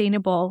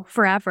sustainable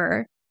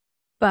forever,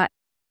 but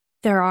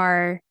there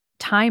are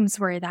times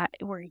where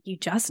you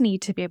just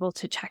need to be able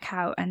to check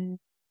out and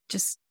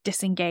just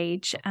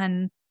disengage.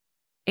 And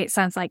it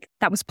sounds like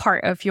that was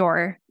part of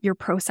your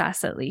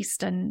process, at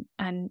least, and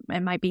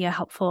it might be a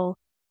helpful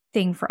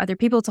thing for other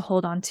people to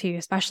hold on to,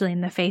 especially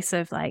in the face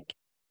of like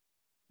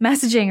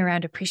messaging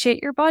around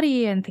appreciate your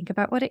body and think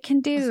about what it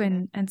can do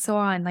and so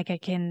on. Like I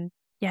can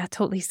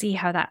totally see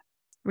how that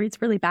reads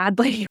really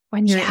badly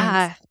when you're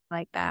in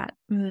like that.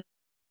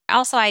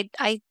 Also,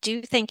 I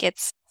do think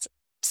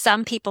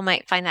some people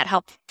might find that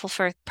helpful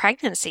for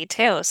pregnancy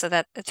too, so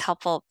that it's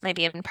helpful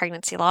maybe in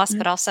pregnancy loss,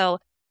 but also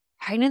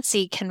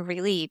pregnancy can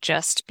really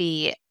just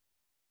be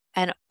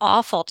an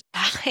awful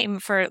time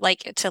for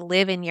like to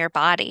live in your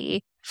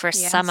body for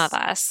some of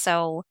us.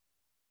 So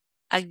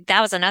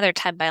that was another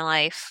time in my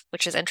life,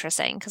 which is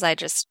interesting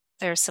because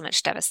there's so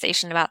much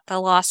devastation about the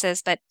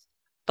losses, but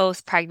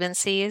both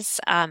pregnancies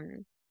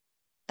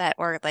that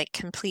were like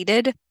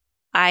completed,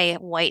 I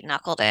white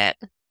knuckled it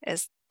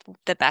is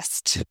the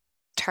best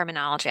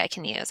terminology I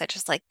can use. I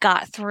just like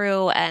got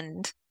through,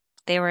 and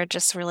they were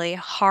just really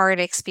hard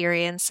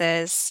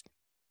experiences,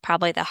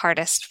 probably the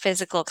hardest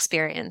physical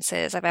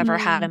experiences I've ever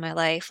had in my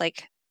life,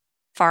 like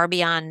far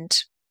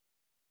beyond,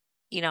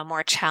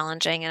 more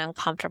challenging and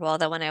uncomfortable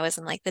than when I was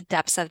in like the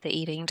depths of the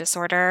eating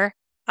disorder.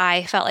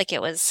 I felt like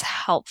it was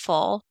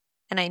helpful.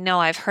 And I know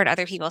I've heard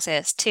other people say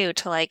this too,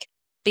 to like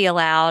be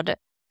allowed,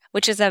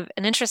 which is an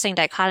interesting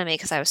dichotomy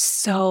because I was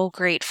so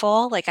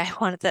grateful. Like I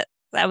wanted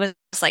that was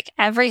like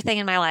everything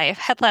in my life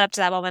had led up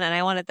to that moment, and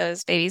I wanted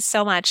those babies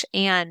so much.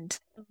 And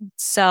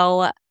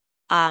so,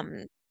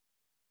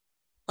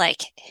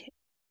 like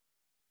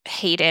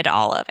hated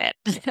all of it.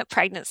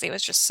 Pregnancy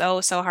was just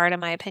so hard in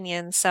my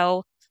opinion.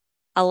 So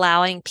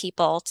allowing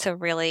people to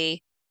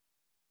really,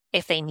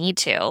 if they need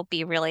to,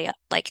 be really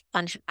like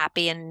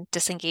unhappy and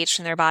disengaged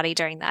from their body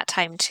during that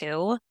time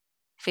too,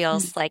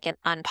 feels like an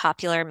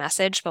unpopular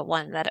message, but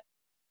one that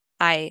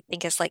I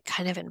think is like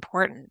kind of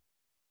important.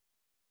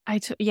 I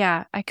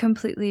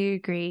completely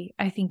agree.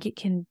 I think it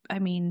can, I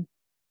mean,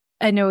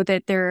 I know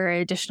that there are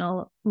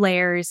additional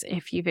layers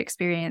if you've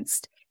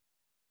experienced,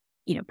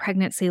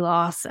 pregnancy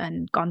loss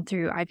and gone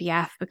through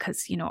IVF,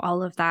 because,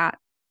 all of that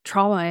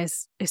trauma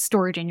is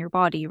stored in your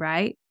body,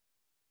 right?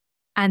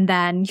 And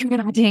then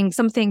you're adding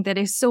something that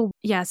is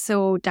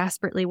so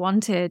desperately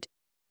wanted.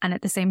 And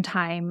at the same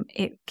time,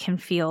 it can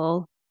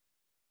feel,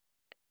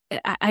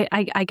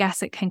 I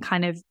guess it can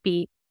kind of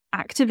be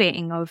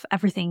activating of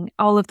everything,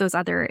 all of those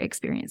other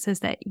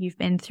experiences that you've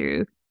been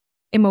through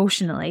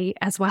emotionally,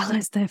 as well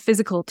as the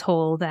physical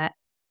toll that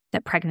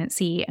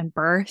pregnancy and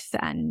birth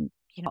and,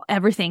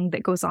 everything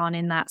that goes on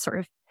in that sort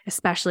of,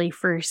 especially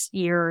first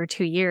year or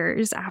 2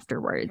 years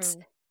afterwards.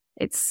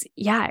 It's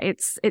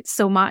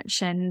so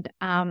much. And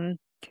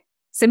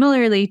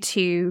similarly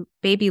to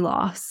baby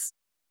loss,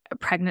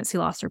 pregnancy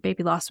loss or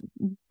baby loss,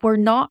 we're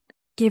not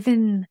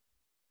given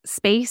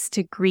space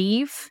to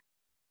grieve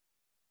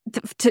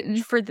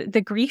for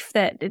the grief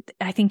that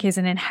I think is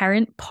an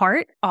inherent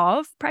part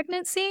of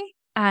pregnancy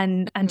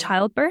and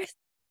childbirth.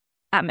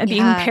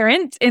 Being a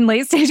parent in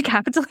late stage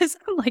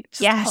capitalism, like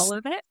just all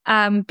of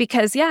it.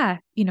 Because you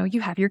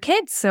have your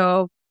kids.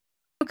 So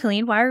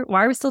Colleen, why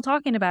are we still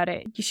talking about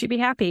it? You should be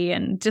happy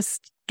and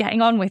just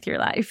getting on with your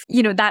life.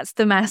 That's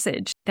the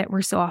message that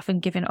we're so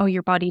often given. Oh,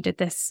 your body did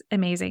this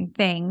amazing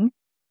thing.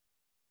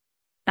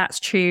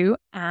 That's true.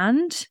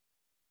 And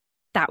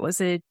that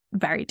was a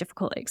very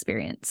difficult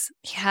experience.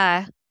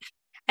 Yeah.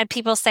 And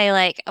people say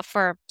like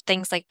for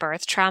things like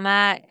birth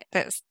trauma,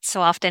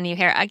 so often you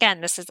hear,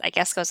 again, this is, I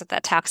guess, goes with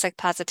that toxic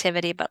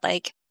positivity, but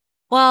like,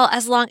 well,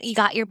 as long you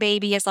got your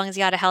baby, as long as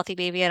you got a healthy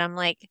baby. And I'm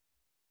like,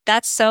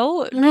 that's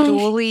so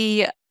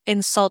dually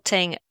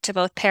insulting to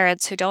both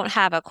parents who don't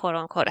have a quote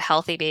unquote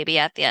healthy baby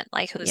at the end,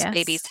 like whose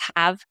babies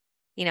have,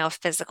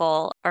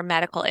 physical or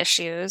medical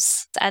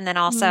issues. And then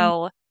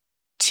also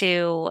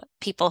to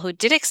people who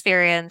did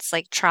experience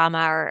like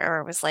trauma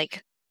or was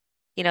like,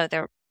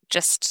 they're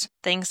just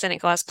things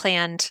didn't go as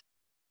planned,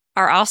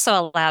 are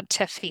also allowed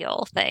to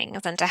feel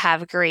things and to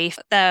have grief.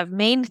 The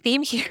main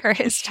theme here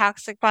is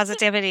toxic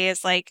positivity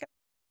is like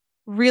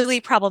really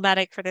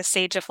problematic for this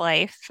stage of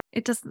life.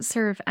 It doesn't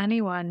serve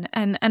anyone.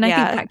 And I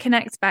think that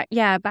connects back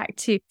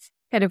to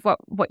kind of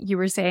what you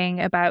were saying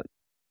about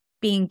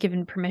being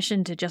given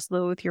permission to just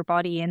loathe your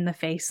body in the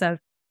face of,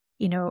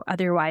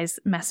 otherwise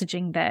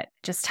messaging that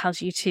just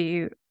tells you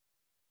to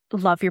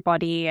love your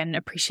body and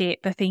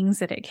appreciate the things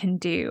that it can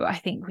do. I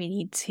think we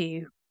need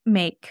to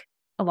make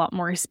a lot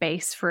more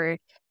space for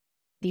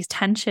these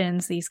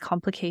tensions, these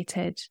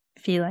complicated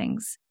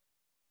feelings.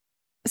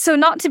 So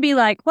not to be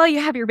like, well, you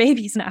have your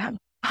babies now,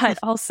 but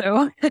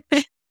also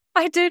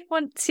I did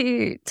want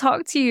to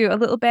talk to you a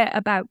little bit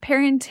about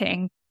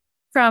parenting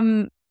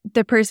from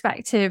the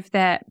perspective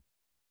that,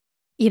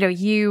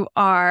 you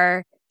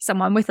are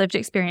someone with lived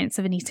experience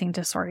of an eating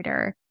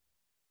disorder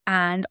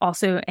and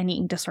also an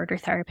eating disorder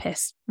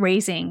therapist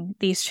raising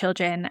these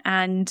children.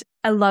 And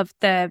I love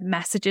the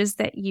messages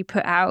that you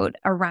put out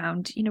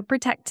around,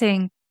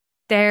 protecting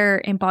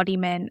their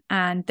embodiment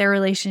and their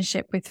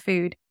relationship with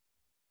food.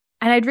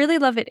 And I'd really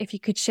love it if you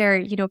could share,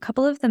 a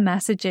couple of the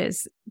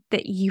messages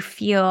that you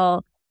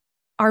feel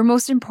are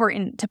most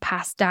important to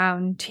pass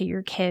down to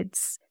your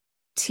kids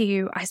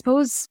to, I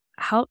suppose,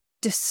 help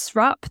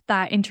disrupt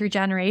that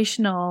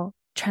intergenerational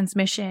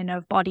transmission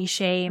of body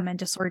shame and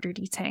disordered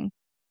eating?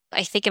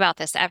 I think about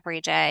this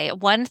every day.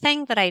 One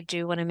thing that I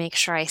do want to make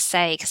sure I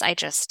say, because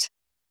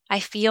I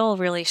feel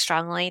really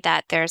strongly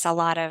that there's a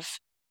lot of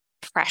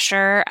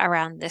pressure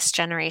around this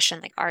generation,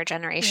 like our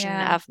generation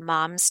of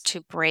moms,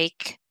 to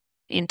break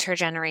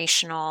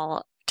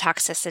intergenerational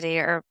toxicity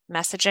or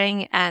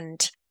messaging.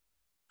 And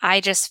I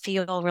just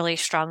feel really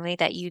strongly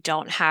that you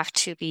don't have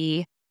to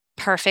be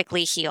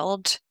perfectly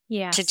healed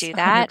to do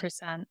that.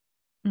 100%.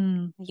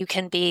 You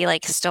can be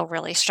like still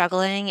really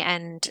struggling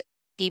and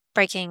be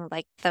breaking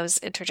like those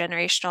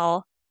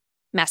intergenerational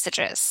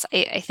messages.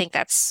 I think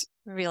that's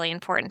really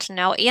important to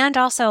know. And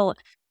also,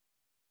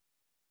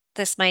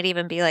 this might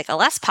even be like a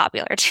less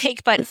popular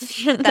take, but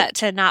that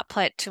to not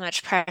put too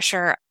much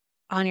pressure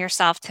on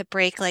yourself to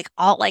break like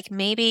all, like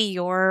maybe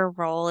your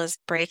role is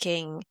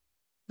breaking,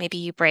 maybe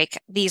you break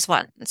these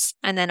ones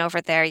and then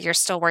over there you're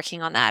still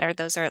working on that, or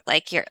those are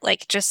like you're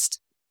like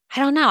just, I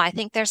don't know. I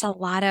think there's a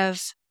lot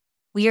of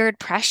weird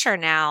pressure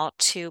now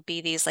to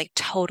be these like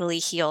totally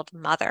healed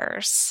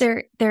mothers.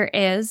 There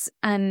is,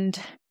 and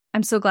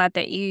I'm so glad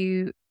that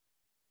you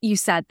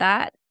said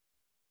that.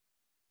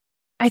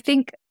 I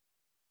think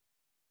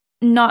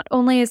not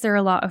only is there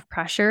a lot of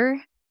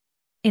pressure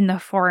in the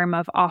form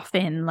of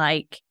often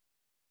like,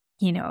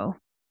 you know,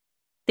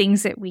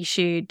 things that we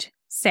should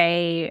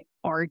say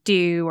or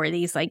do, or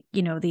these like,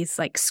 you know, these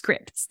like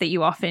scripts that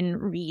you often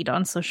read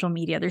on social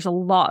media. There's a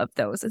lot of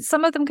those, and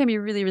some of them can be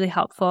really, really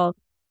helpful,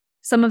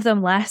 some of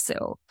them less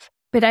so.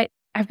 But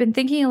I've been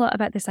thinking a lot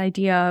about this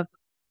idea of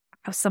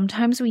how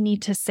sometimes we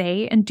need to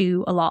say and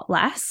do a lot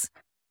less.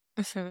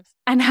 Mm-hmm.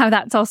 And how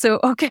that's also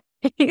okay.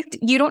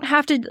 You don't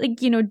have to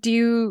like, you know,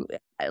 do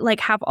like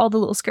have all the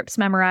little scripts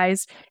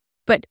memorized.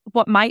 But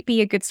what might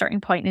be a good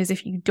starting point is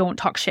if you don't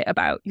talk shit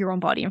about your own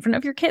body in front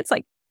of your kids.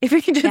 Like if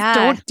you just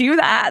don't do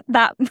that,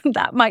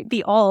 that might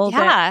be all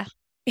that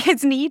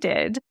is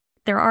needed.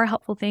 There are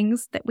helpful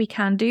things that we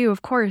can do,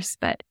 of course.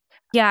 But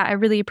yeah, I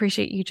really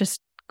appreciate you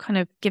just kind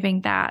of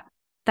giving that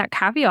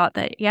caveat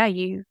that,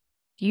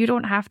 you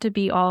don't have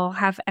to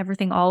have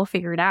everything all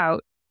figured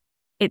out.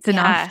 It's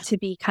enough to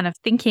be kind of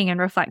thinking and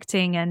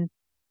reflecting and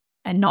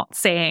not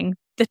saying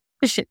the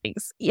shit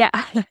things. Yeah.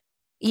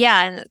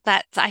 Yeah. And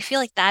that, I feel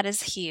like that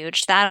is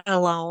huge. That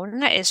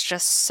alone is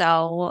just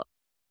so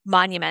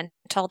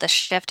monumental. The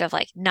shift of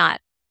like not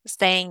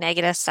saying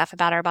negative stuff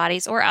about our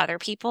bodies or other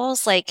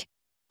people's. Like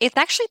it's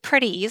actually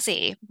pretty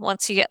easy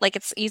once you get like,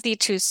 it's easy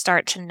to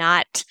start to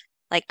not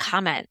like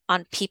comment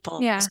on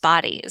people's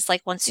bodies.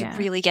 Like once you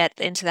really get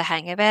into the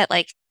hang of it,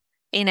 like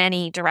in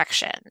any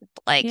direction,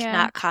 like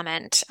not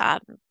comment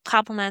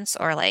compliments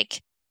or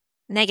like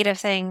negative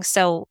things.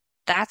 So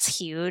that's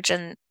huge.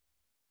 And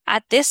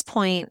at this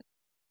point,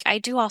 I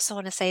do also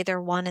want to say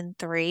they're 1 and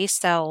 3.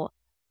 So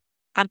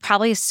I'm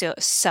probably so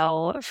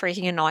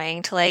freaking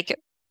annoying to like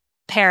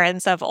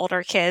parents of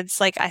older kids.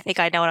 Like I think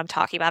I know what I'm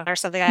talking about or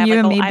something. I'm you like,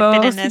 and me I've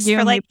both. been in this you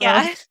for like,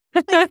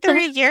 like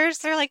 3 years.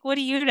 They're like, what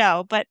do you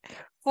know? But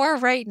for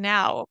right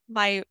now,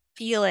 my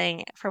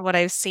feeling from what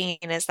I've seen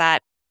is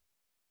that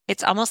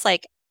it's almost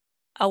like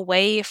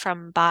away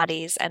from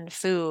bodies and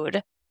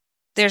food,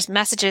 there's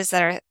messages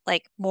that are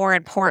like more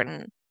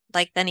important,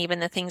 like than even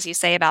the things you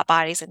say about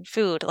bodies and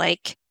food.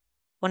 Like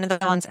one of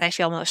the ones that I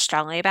feel most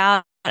strongly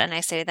about, and I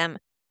say to them,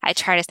 I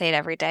try to say it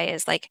every day,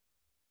 is like,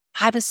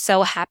 I'm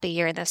so happy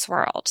you're in this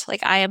world.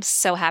 Like, I am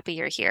so happy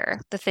you're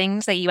here. The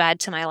things that you add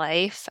to my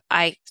life,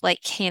 I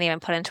like can't even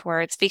put into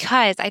words,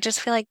 because I just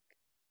feel like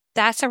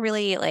that's a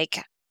really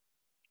like,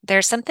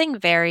 there's something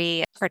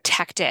very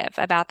protective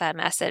about that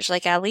message.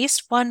 Like at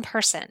least one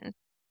person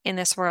in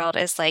this world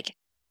is like,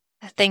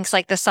 thinks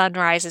like the sun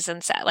rises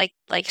and set. Like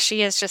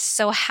she is just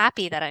so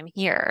happy that I'm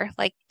here.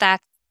 Like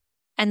that.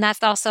 And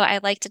that's also, I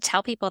like to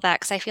tell people that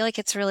because I feel like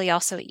it's really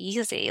also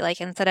easy. Like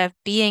instead of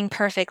being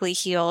perfectly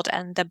healed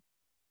and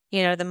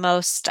the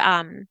most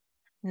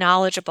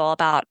knowledgeable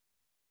about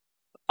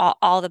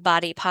all the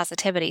body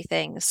positivity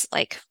things,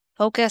 like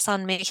focus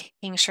on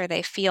making sure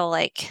they feel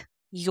like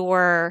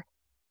you're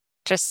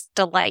just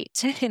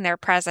delight in their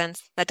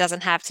presence that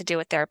doesn't have to do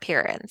with their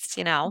appearance,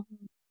 you know?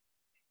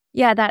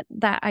 Yeah,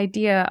 that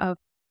idea of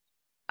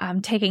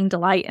taking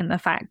delight in the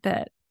fact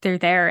that they're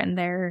there and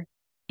they're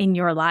in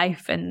your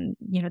life, and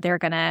you know they're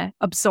gonna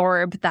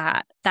absorb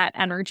that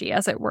energy,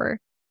 as it were.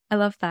 I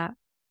love that.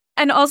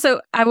 And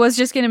also, I was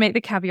just gonna make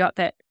the caveat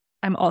that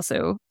I'm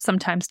also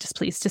sometimes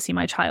displeased to see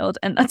my child,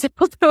 and that's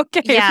also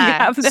okay if you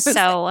have those.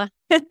 So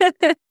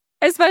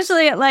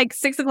especially at like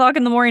 6 o'clock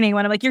in the morning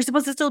when I'm like, you're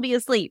supposed to still be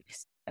asleep.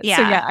 Yeah.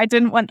 So yeah, I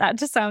didn't want that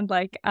to sound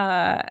like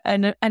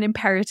an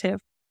imperative.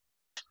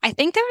 I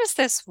think there was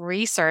this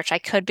research, I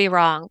could be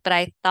wrong, but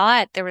I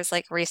thought there was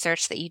like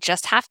research that you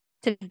just have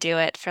to do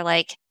it for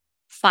like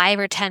 5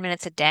 or 10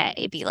 minutes a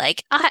day. Be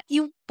like,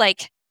 you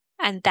like,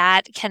 and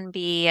that can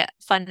be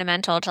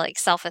fundamental to like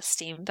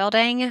self-esteem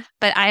building.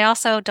 But I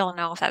also don't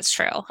know if that's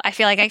true. I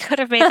feel like I could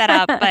have made that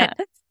up, but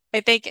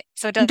I think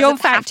so. It doesn't Don't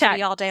have fact to check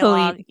be all day Colleen.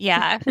 long.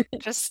 Yeah,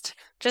 just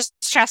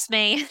trust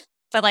me.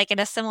 But like in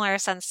a similar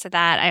sense to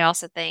that, I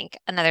also think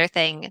another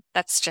thing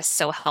that's just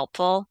so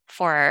helpful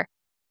for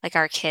like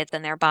our kids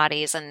and their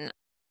bodies and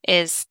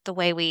is the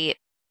way we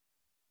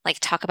like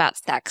talk about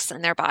sex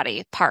and their body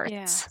Yeah.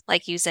 parts,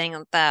 like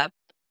using the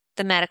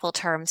medical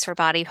terms for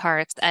body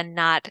parts and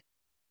not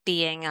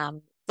being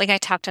like I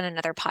talked on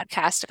another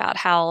podcast about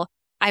how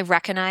I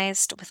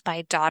recognized with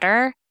my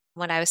daughter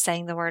when I was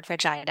saying the word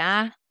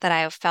vagina that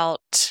I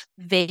felt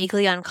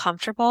vaguely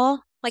uncomfortable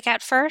like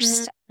at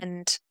first.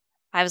 And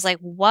I was like,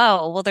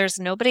 whoa, well, there's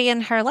nobody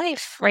in her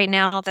life right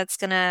now that's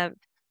gonna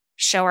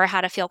show her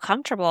how to feel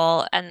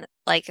comfortable and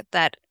like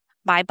that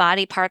my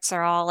body parts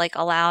are all like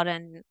allowed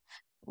and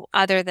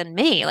other than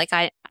me. Like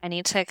I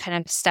need to kind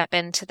of step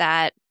into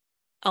that,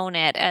 own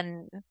it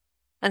and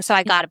so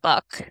I got a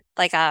book,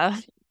 like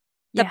the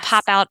Yes.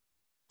 pop out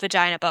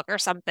vagina book or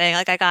something.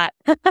 Like I got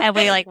and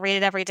we like read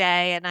it every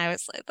day and I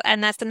was like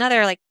and that's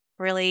another like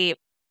really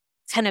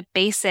kind of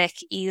basic,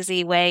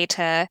 easy way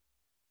to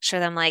show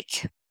them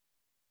like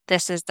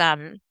this is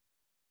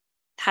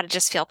how to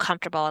just feel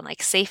comfortable and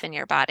like safe in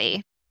your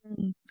body.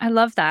 I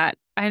love that.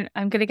 I'm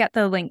going to get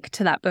the link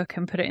to that book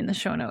and put it in the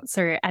show notes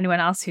or anyone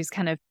else who's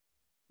kind of,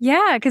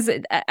 yeah, because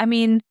I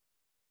mean,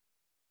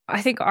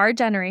 I think our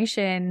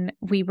generation,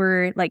 we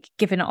were like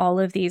given all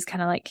of these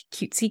kind of like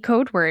cutesy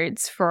code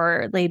words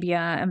for labia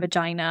and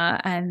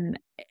vagina. And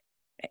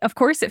of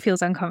course it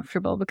feels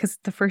uncomfortable because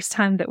the first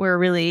time that we're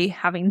really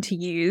having to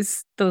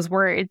use those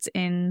words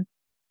in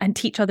and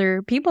teach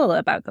other people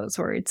about those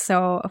words.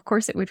 So of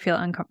course it would feel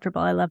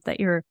uncomfortable. I love that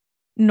you're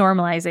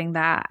normalizing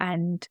that.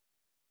 And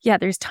yeah,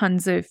 there's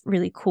tons of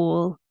really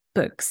cool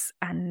books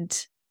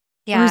and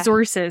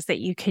resources that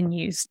you can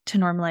use to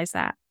normalize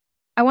that.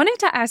 I wanted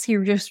to ask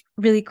you just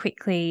really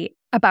quickly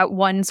about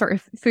one sort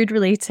of food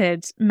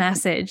related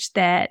message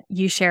that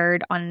you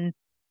shared on,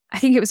 I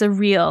think it was a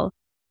reel.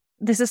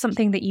 This is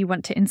something that you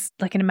want to,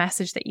 like in a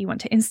message that you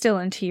want to instill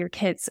into your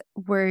kids,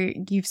 where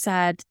you've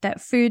said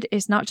that food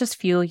is not just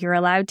fuel you're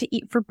allowed to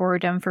eat for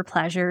boredom, for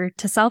pleasure,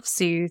 to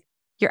self-soothe.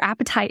 Your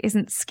appetite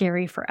isn't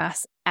scary for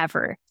us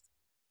ever.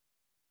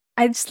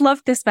 I just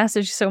love this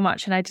message so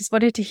much. And I just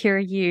wanted to hear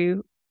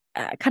you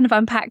kind of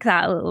unpack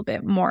that a little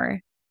bit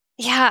more.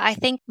 Yeah, I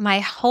think my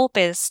hope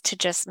is to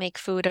just make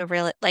food a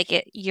real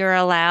you're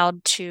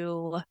allowed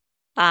to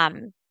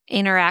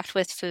interact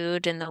with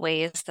food in the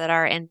ways that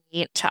are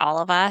innate to all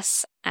of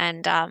us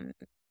and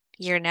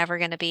you're never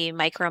going to be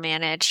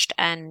micromanaged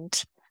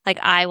and like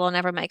I will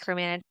never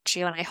micromanage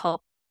you and I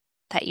hope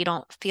that you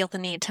don't feel the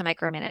need to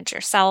micromanage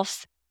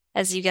yourself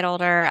as you get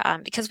older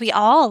because we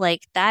all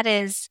like that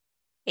is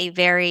a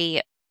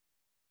very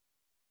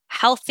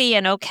healthy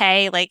and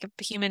okay like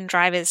human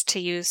drive is to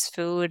use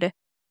food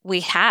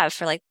we have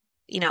for like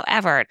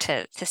ever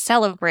to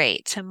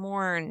celebrate, to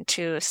mourn,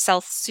 to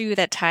self-soothe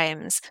at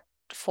times,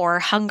 for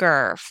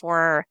hunger,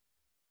 for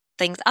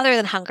things other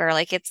than hunger.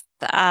 Like it's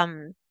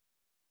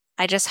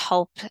I just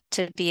hope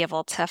to be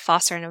able to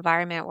foster an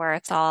environment where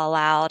it's all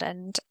allowed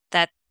and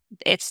that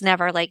it's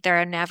never like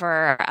there are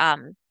never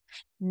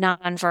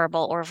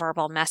nonverbal or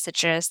verbal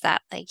messages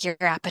that like your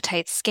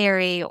appetite's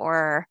scary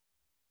or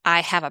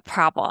I have a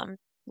problem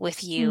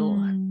with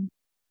you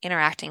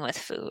interacting with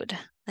food.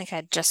 Like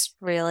I just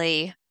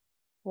really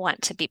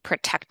want to be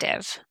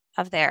protective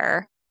of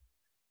their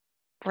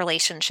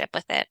relationship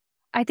with it.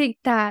 I think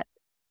that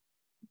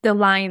the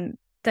line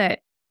that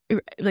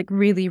like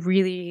really,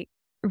 really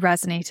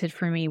resonated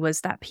for me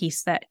was that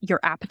piece that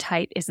your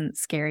appetite isn't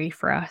scary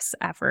for us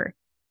ever.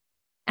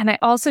 And I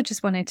also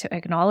just wanted to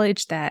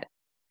acknowledge that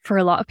for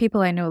a lot of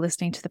people I know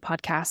listening to the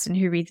podcast and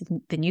who read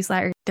the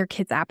newsletter, their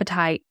kids'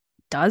 appetite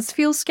does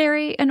feel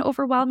scary and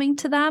overwhelming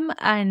to them.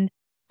 And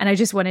I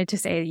just wanted to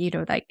say,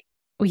 like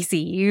we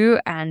see you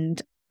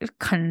and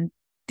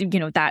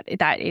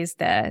that is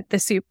the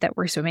soup that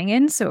we're swimming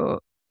in. So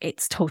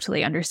it's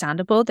totally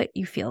understandable that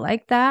you feel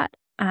like that.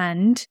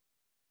 And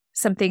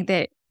something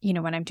that,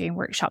 when I'm doing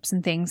workshops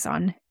and things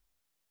on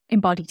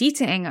embodied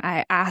eating,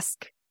 I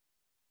ask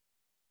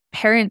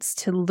parents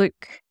to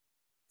look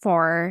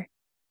for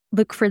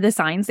the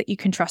signs that you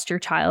can trust your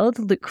child,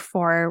 look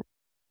for,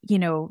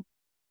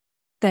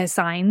 the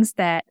signs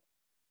that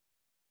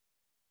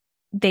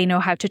they know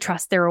how to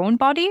trust their own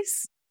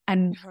bodies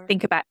and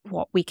think about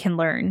what we can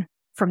learn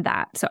from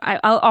that. So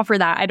I'll offer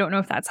that. I don't know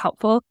if that's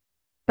helpful,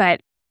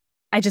 but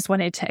I just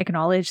wanted to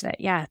acknowledge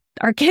that, yeah,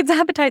 our kids'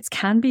 appetites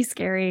can be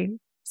scary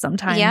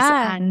sometimes.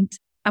 Yeah. And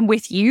I'm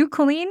with you,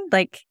 Colleen,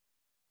 like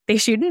they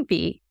shouldn't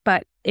be,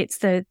 but it's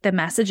the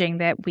messaging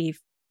that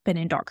we've been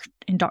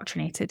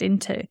indoctrinated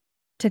into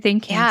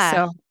thinking. Yeah.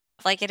 So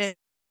like it is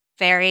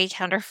very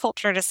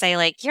counterculture to say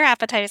like your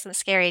appetite isn't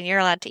scary and you're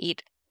allowed to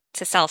eat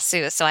to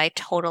self-soothe. So I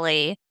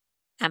totally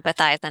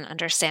empathize and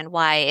understand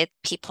why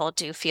people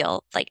do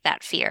feel like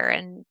that fear.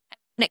 And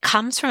it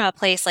comes from a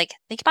place like,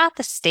 think about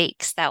the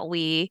stakes that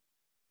we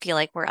feel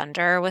like we're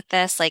under with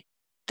this. Like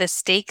the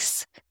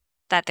stakes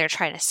that they're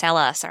trying to sell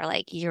us are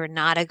like, you're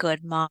not a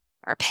good mom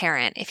or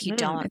parent if you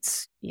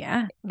don't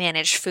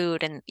manage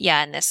food and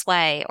in this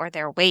way or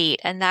their weight.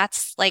 And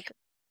that's like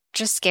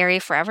just scary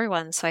for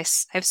everyone. So I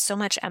have so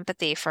much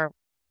empathy for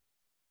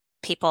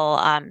people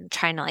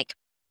trying to like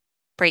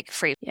break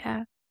free.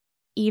 Yeah.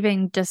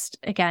 Even just,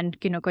 again,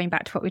 going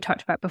back to what we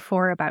talked about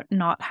before about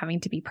not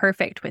having to be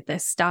perfect with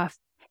this stuff,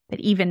 but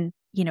even,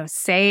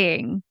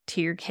 saying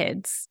to your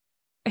kids,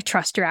 I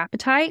trust your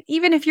appetite,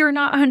 even if you're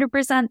not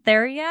 100%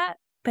 there yet.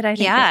 But I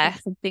think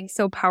that's something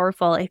so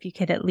powerful if you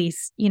could at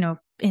least,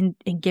 in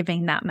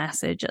giving that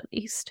message at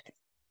least.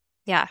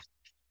 Yeah.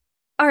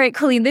 All right,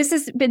 Colleen, this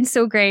has been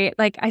so great.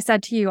 Like I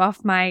said to you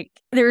off mic,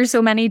 there are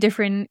so many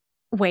different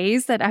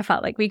ways that I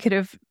felt like we could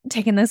have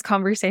taken this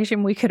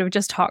conversation. We could have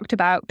just talked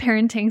about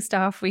parenting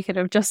stuff. We could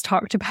have just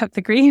talked about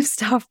the grief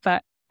stuff,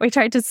 but we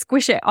tried to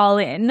squish it all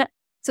in.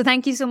 So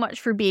thank you so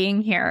much for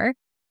being here.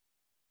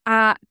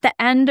 At the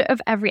end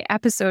of every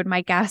episode,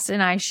 my guest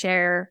and I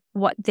share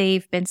what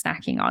they've been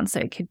snacking on. So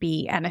it could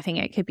be anything.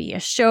 It could be a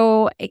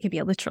show. It could be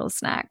a literal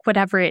snack,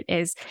 whatever it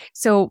is.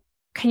 So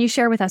can you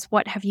share with us,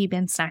 what have you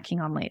been snacking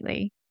on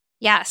lately?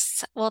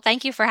 Yes. Well,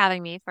 thank you for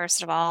having me,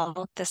 first of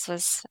all. This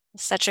was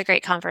such a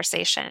great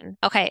conversation.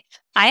 Okay,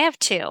 I have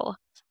two.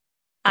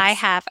 I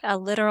have a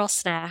literal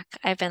snack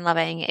I've been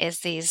loving is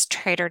these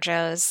Trader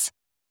Joe's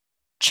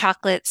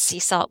chocolate sea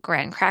salt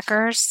graham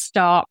crackers.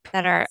 Stop.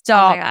 That are,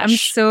 Stop. oh my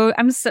gosh.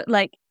 I'm so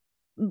like,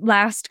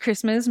 last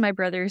Christmas, my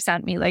brother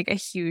sent me like a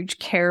huge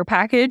care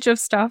package of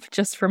stuff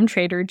just from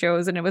Trader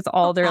Joe's, and it was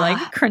all their like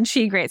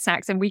crunchy great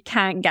snacks, and we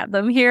can't get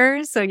them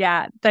here. So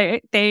yeah,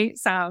 they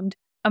sound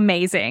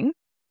amazing.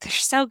 They're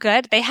so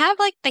good. They have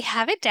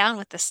it down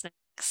with the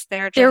snacks.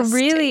 They're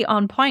really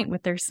on point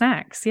with their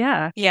snacks.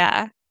 Yeah.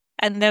 Yeah.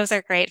 And those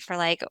are great for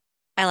like,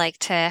 I like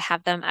to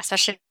have them,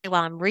 especially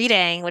while I'm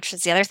reading, which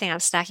is the other thing I'm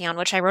snacking on,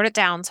 which I wrote it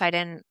down. So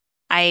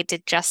I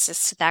did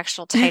justice to the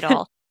actual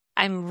title.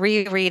 I'm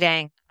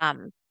rereading.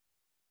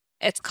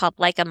 It's called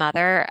Like a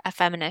Mother, A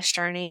Feminist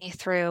Journey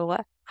Through.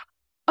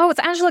 Oh, it's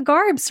Angela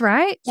Garbs,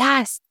 right?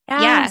 Yes.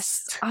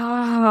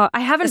 Oh,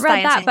 I haven't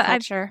read that, but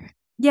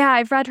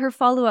I've read her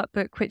follow-up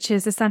book, which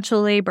is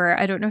Essential Labor.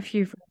 I don't know if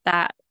you've read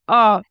that.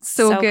 Oh,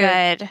 so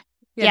good.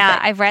 Yeah,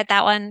 I've read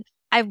that one.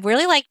 I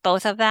really like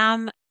both of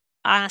them.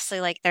 Honestly,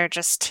 like they're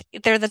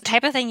the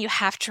type of thing you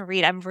have to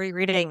read. I'm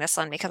rereading this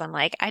one because I'm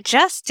like, I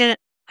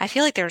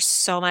feel like there's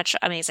so much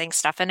amazing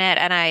stuff in it.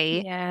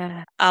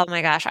 And oh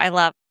my gosh,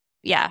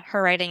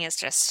 her writing is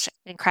just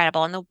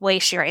incredible. And the way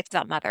she writes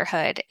about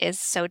motherhood is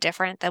so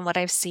different than what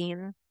I've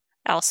seen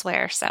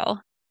elsewhere. So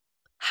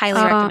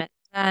highly recommend.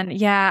 And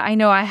yeah, I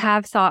know I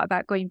have thought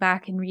about going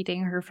back and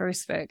reading her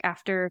first book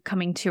after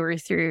coming to her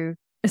through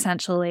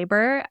Essential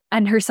Labor,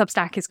 and her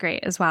Substack is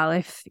great as well.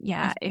 If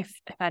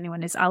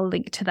anyone is, I'll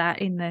link to that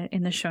in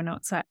the show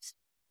notes. So,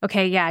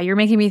 okay, yeah, you're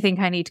making me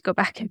think I need to go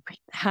back and read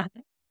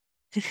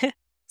that.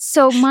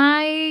 So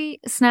my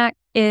snack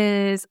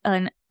is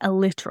a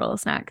literal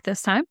snack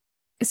this time.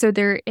 So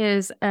there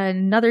is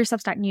another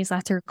Substack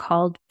newsletter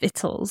called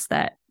Vittles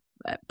that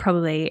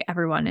probably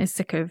everyone is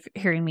sick of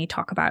hearing me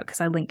talk about because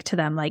I link to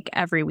them like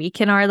every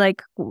week in our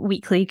like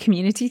weekly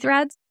community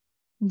threads.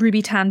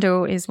 Ruby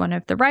Tando is one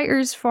of the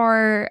writers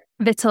for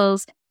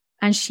Vittles,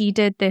 and she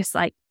did this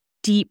like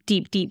deep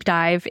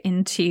dive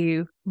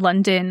into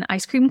London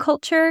ice cream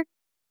culture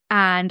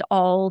and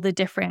all the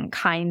different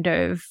kind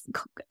of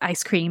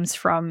ice creams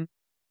from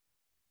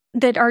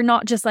that are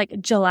not just like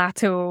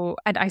gelato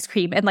and ice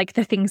cream and like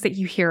the things that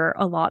you hear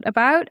a lot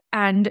about.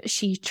 And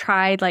she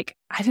tried like,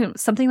 I don't know,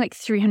 something like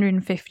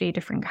 350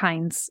 different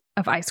kinds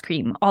of ice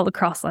cream all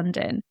across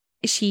London.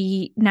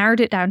 She narrowed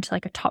it down to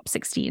like a top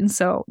 16.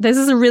 So this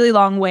is a really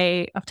long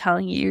way of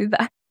telling you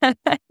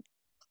that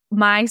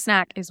my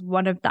snack is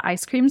one of the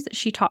ice creams that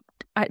she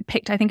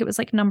picked. I think it was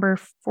like number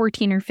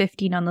 14 or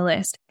 15 on the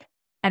list.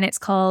 And it's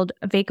called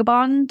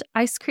Vagabond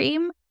ice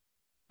cream.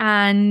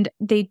 And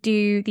they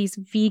do these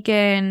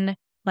vegan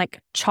like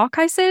chalk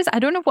ices. I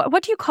don't know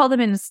what do you call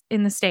them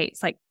in the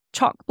States? Like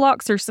chalk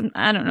blocks or some,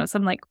 I don't know,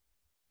 some like,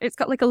 it's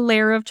got like a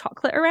layer of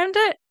chocolate around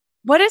it.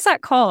 What is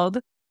that called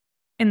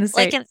in the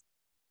States? Like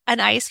an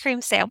ice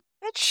cream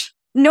sandwich?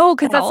 No,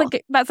 because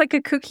that's like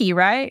a cookie,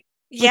 right?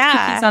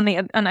 Yeah. With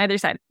cookies on either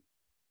side.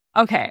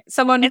 Okay.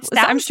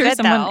 I'm sure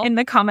someone in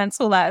the comments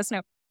will let us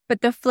know.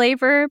 But the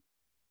flavor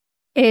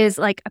is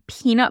like a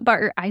peanut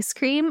butter ice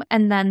cream,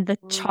 and then the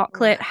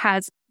chocolate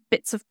has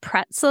bits of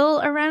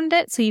pretzel around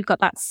it. So you've got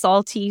that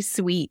salty,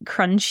 sweet,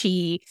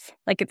 crunchy,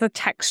 like it's a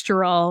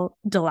textural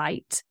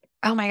delight.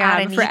 Oh my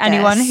God. For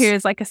anyone who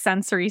is like a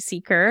sensory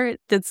seeker,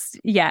 that's,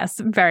 yes,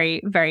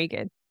 very, very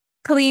good.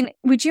 Colleen,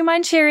 would you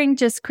mind sharing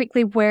just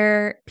quickly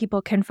where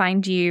people can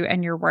find you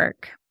and your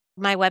work?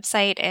 My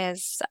website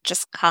is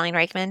just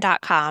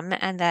ColleenReichmann.com.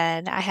 And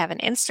then I have an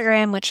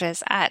Instagram, which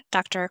is at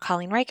Dr.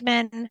 Colleen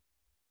Reichmann.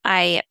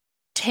 I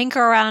tinker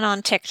around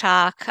on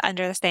TikTok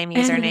under the same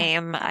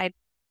username.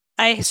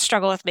 I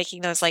struggle with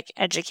making those like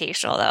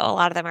educational though. A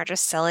lot of them are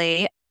just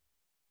silly.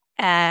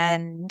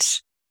 And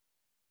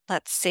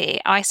let's see.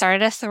 I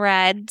started a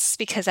Threads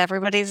because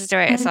everybody's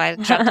doing it. So I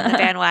jumped on the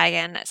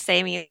bandwagon,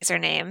 same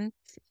username.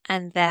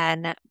 And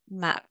then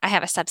I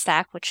have a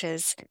Substack, which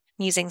is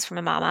Musings from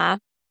a Mama,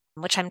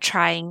 which I'm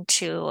trying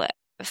to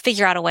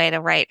figure out a way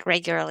to write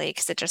regularly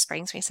because it just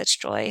brings me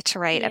such joy to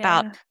write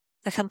about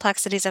the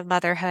complexities of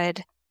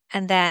motherhood.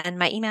 And then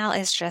my email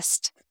is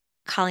just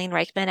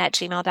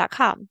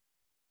ColleenReichmann@gmail.com.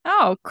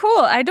 Oh, cool.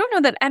 I don't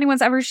know that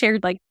anyone's ever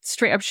straight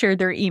up shared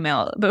their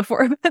email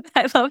before, but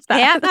I love that.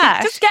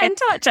 Yeah. Just get in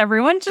touch,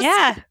 everyone. Just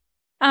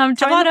come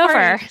join on the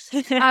over.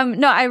 party.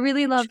 No, I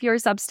really love your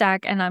Substack,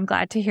 and I'm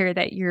glad to hear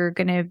that you're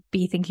going to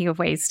be thinking of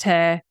ways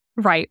to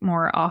write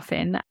more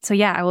often. So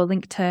yeah, I will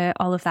link to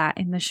all of that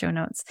in the show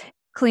notes.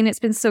 Colleen, it's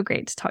been so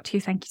great to talk to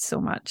you. Thank you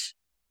so much.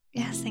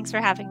 Yes, thanks for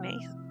having me.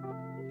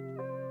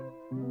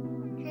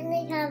 Can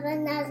I have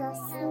another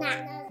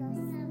snack?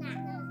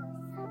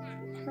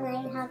 Can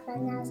I have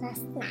another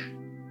snack?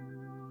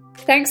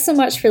 Thanks so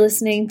much for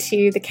listening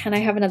to the Can I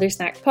Have Another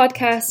Snack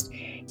podcast.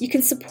 You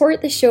can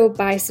support the show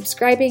by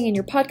subscribing in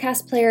your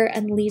podcast player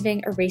and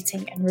leaving a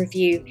rating and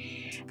review.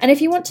 And if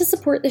you want to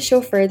support the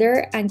show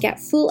further and get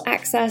full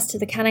access to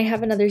the Can I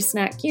Have Another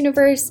Snack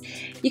universe,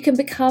 you can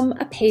become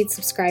a paid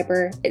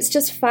subscriber. It's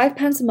just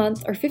 £5 a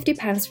month or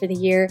 £50 for the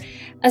year.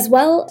 As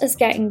well as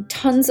getting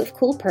tons of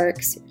cool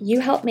perks, you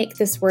help make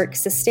this work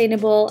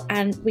sustainable,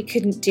 and we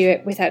couldn't do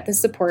it without the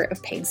support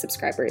of paying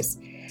subscribers.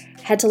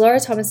 Head to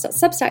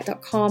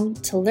laurathomas.substack.com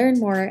to learn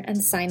more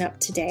and sign up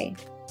today.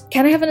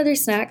 Can I Have Another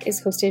Snack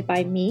is hosted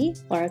by me,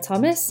 Laura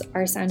Thomas.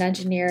 Our sound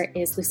engineer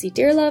is Lucy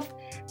Dearlove.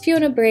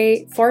 Fiona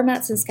Bray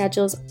formats and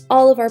schedules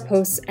all of our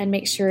posts and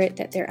makes sure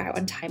that they're out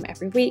on time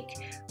every week.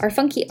 Our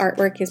funky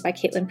artwork is by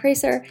Caitlin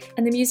Pracer,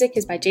 and the music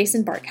is by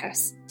Jason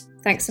Barkhouse.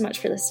 Thanks so much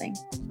for listening.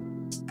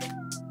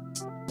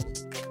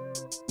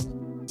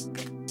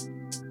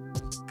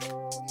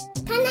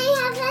 Can I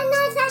have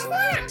another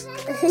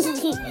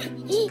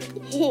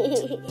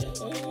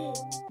snack?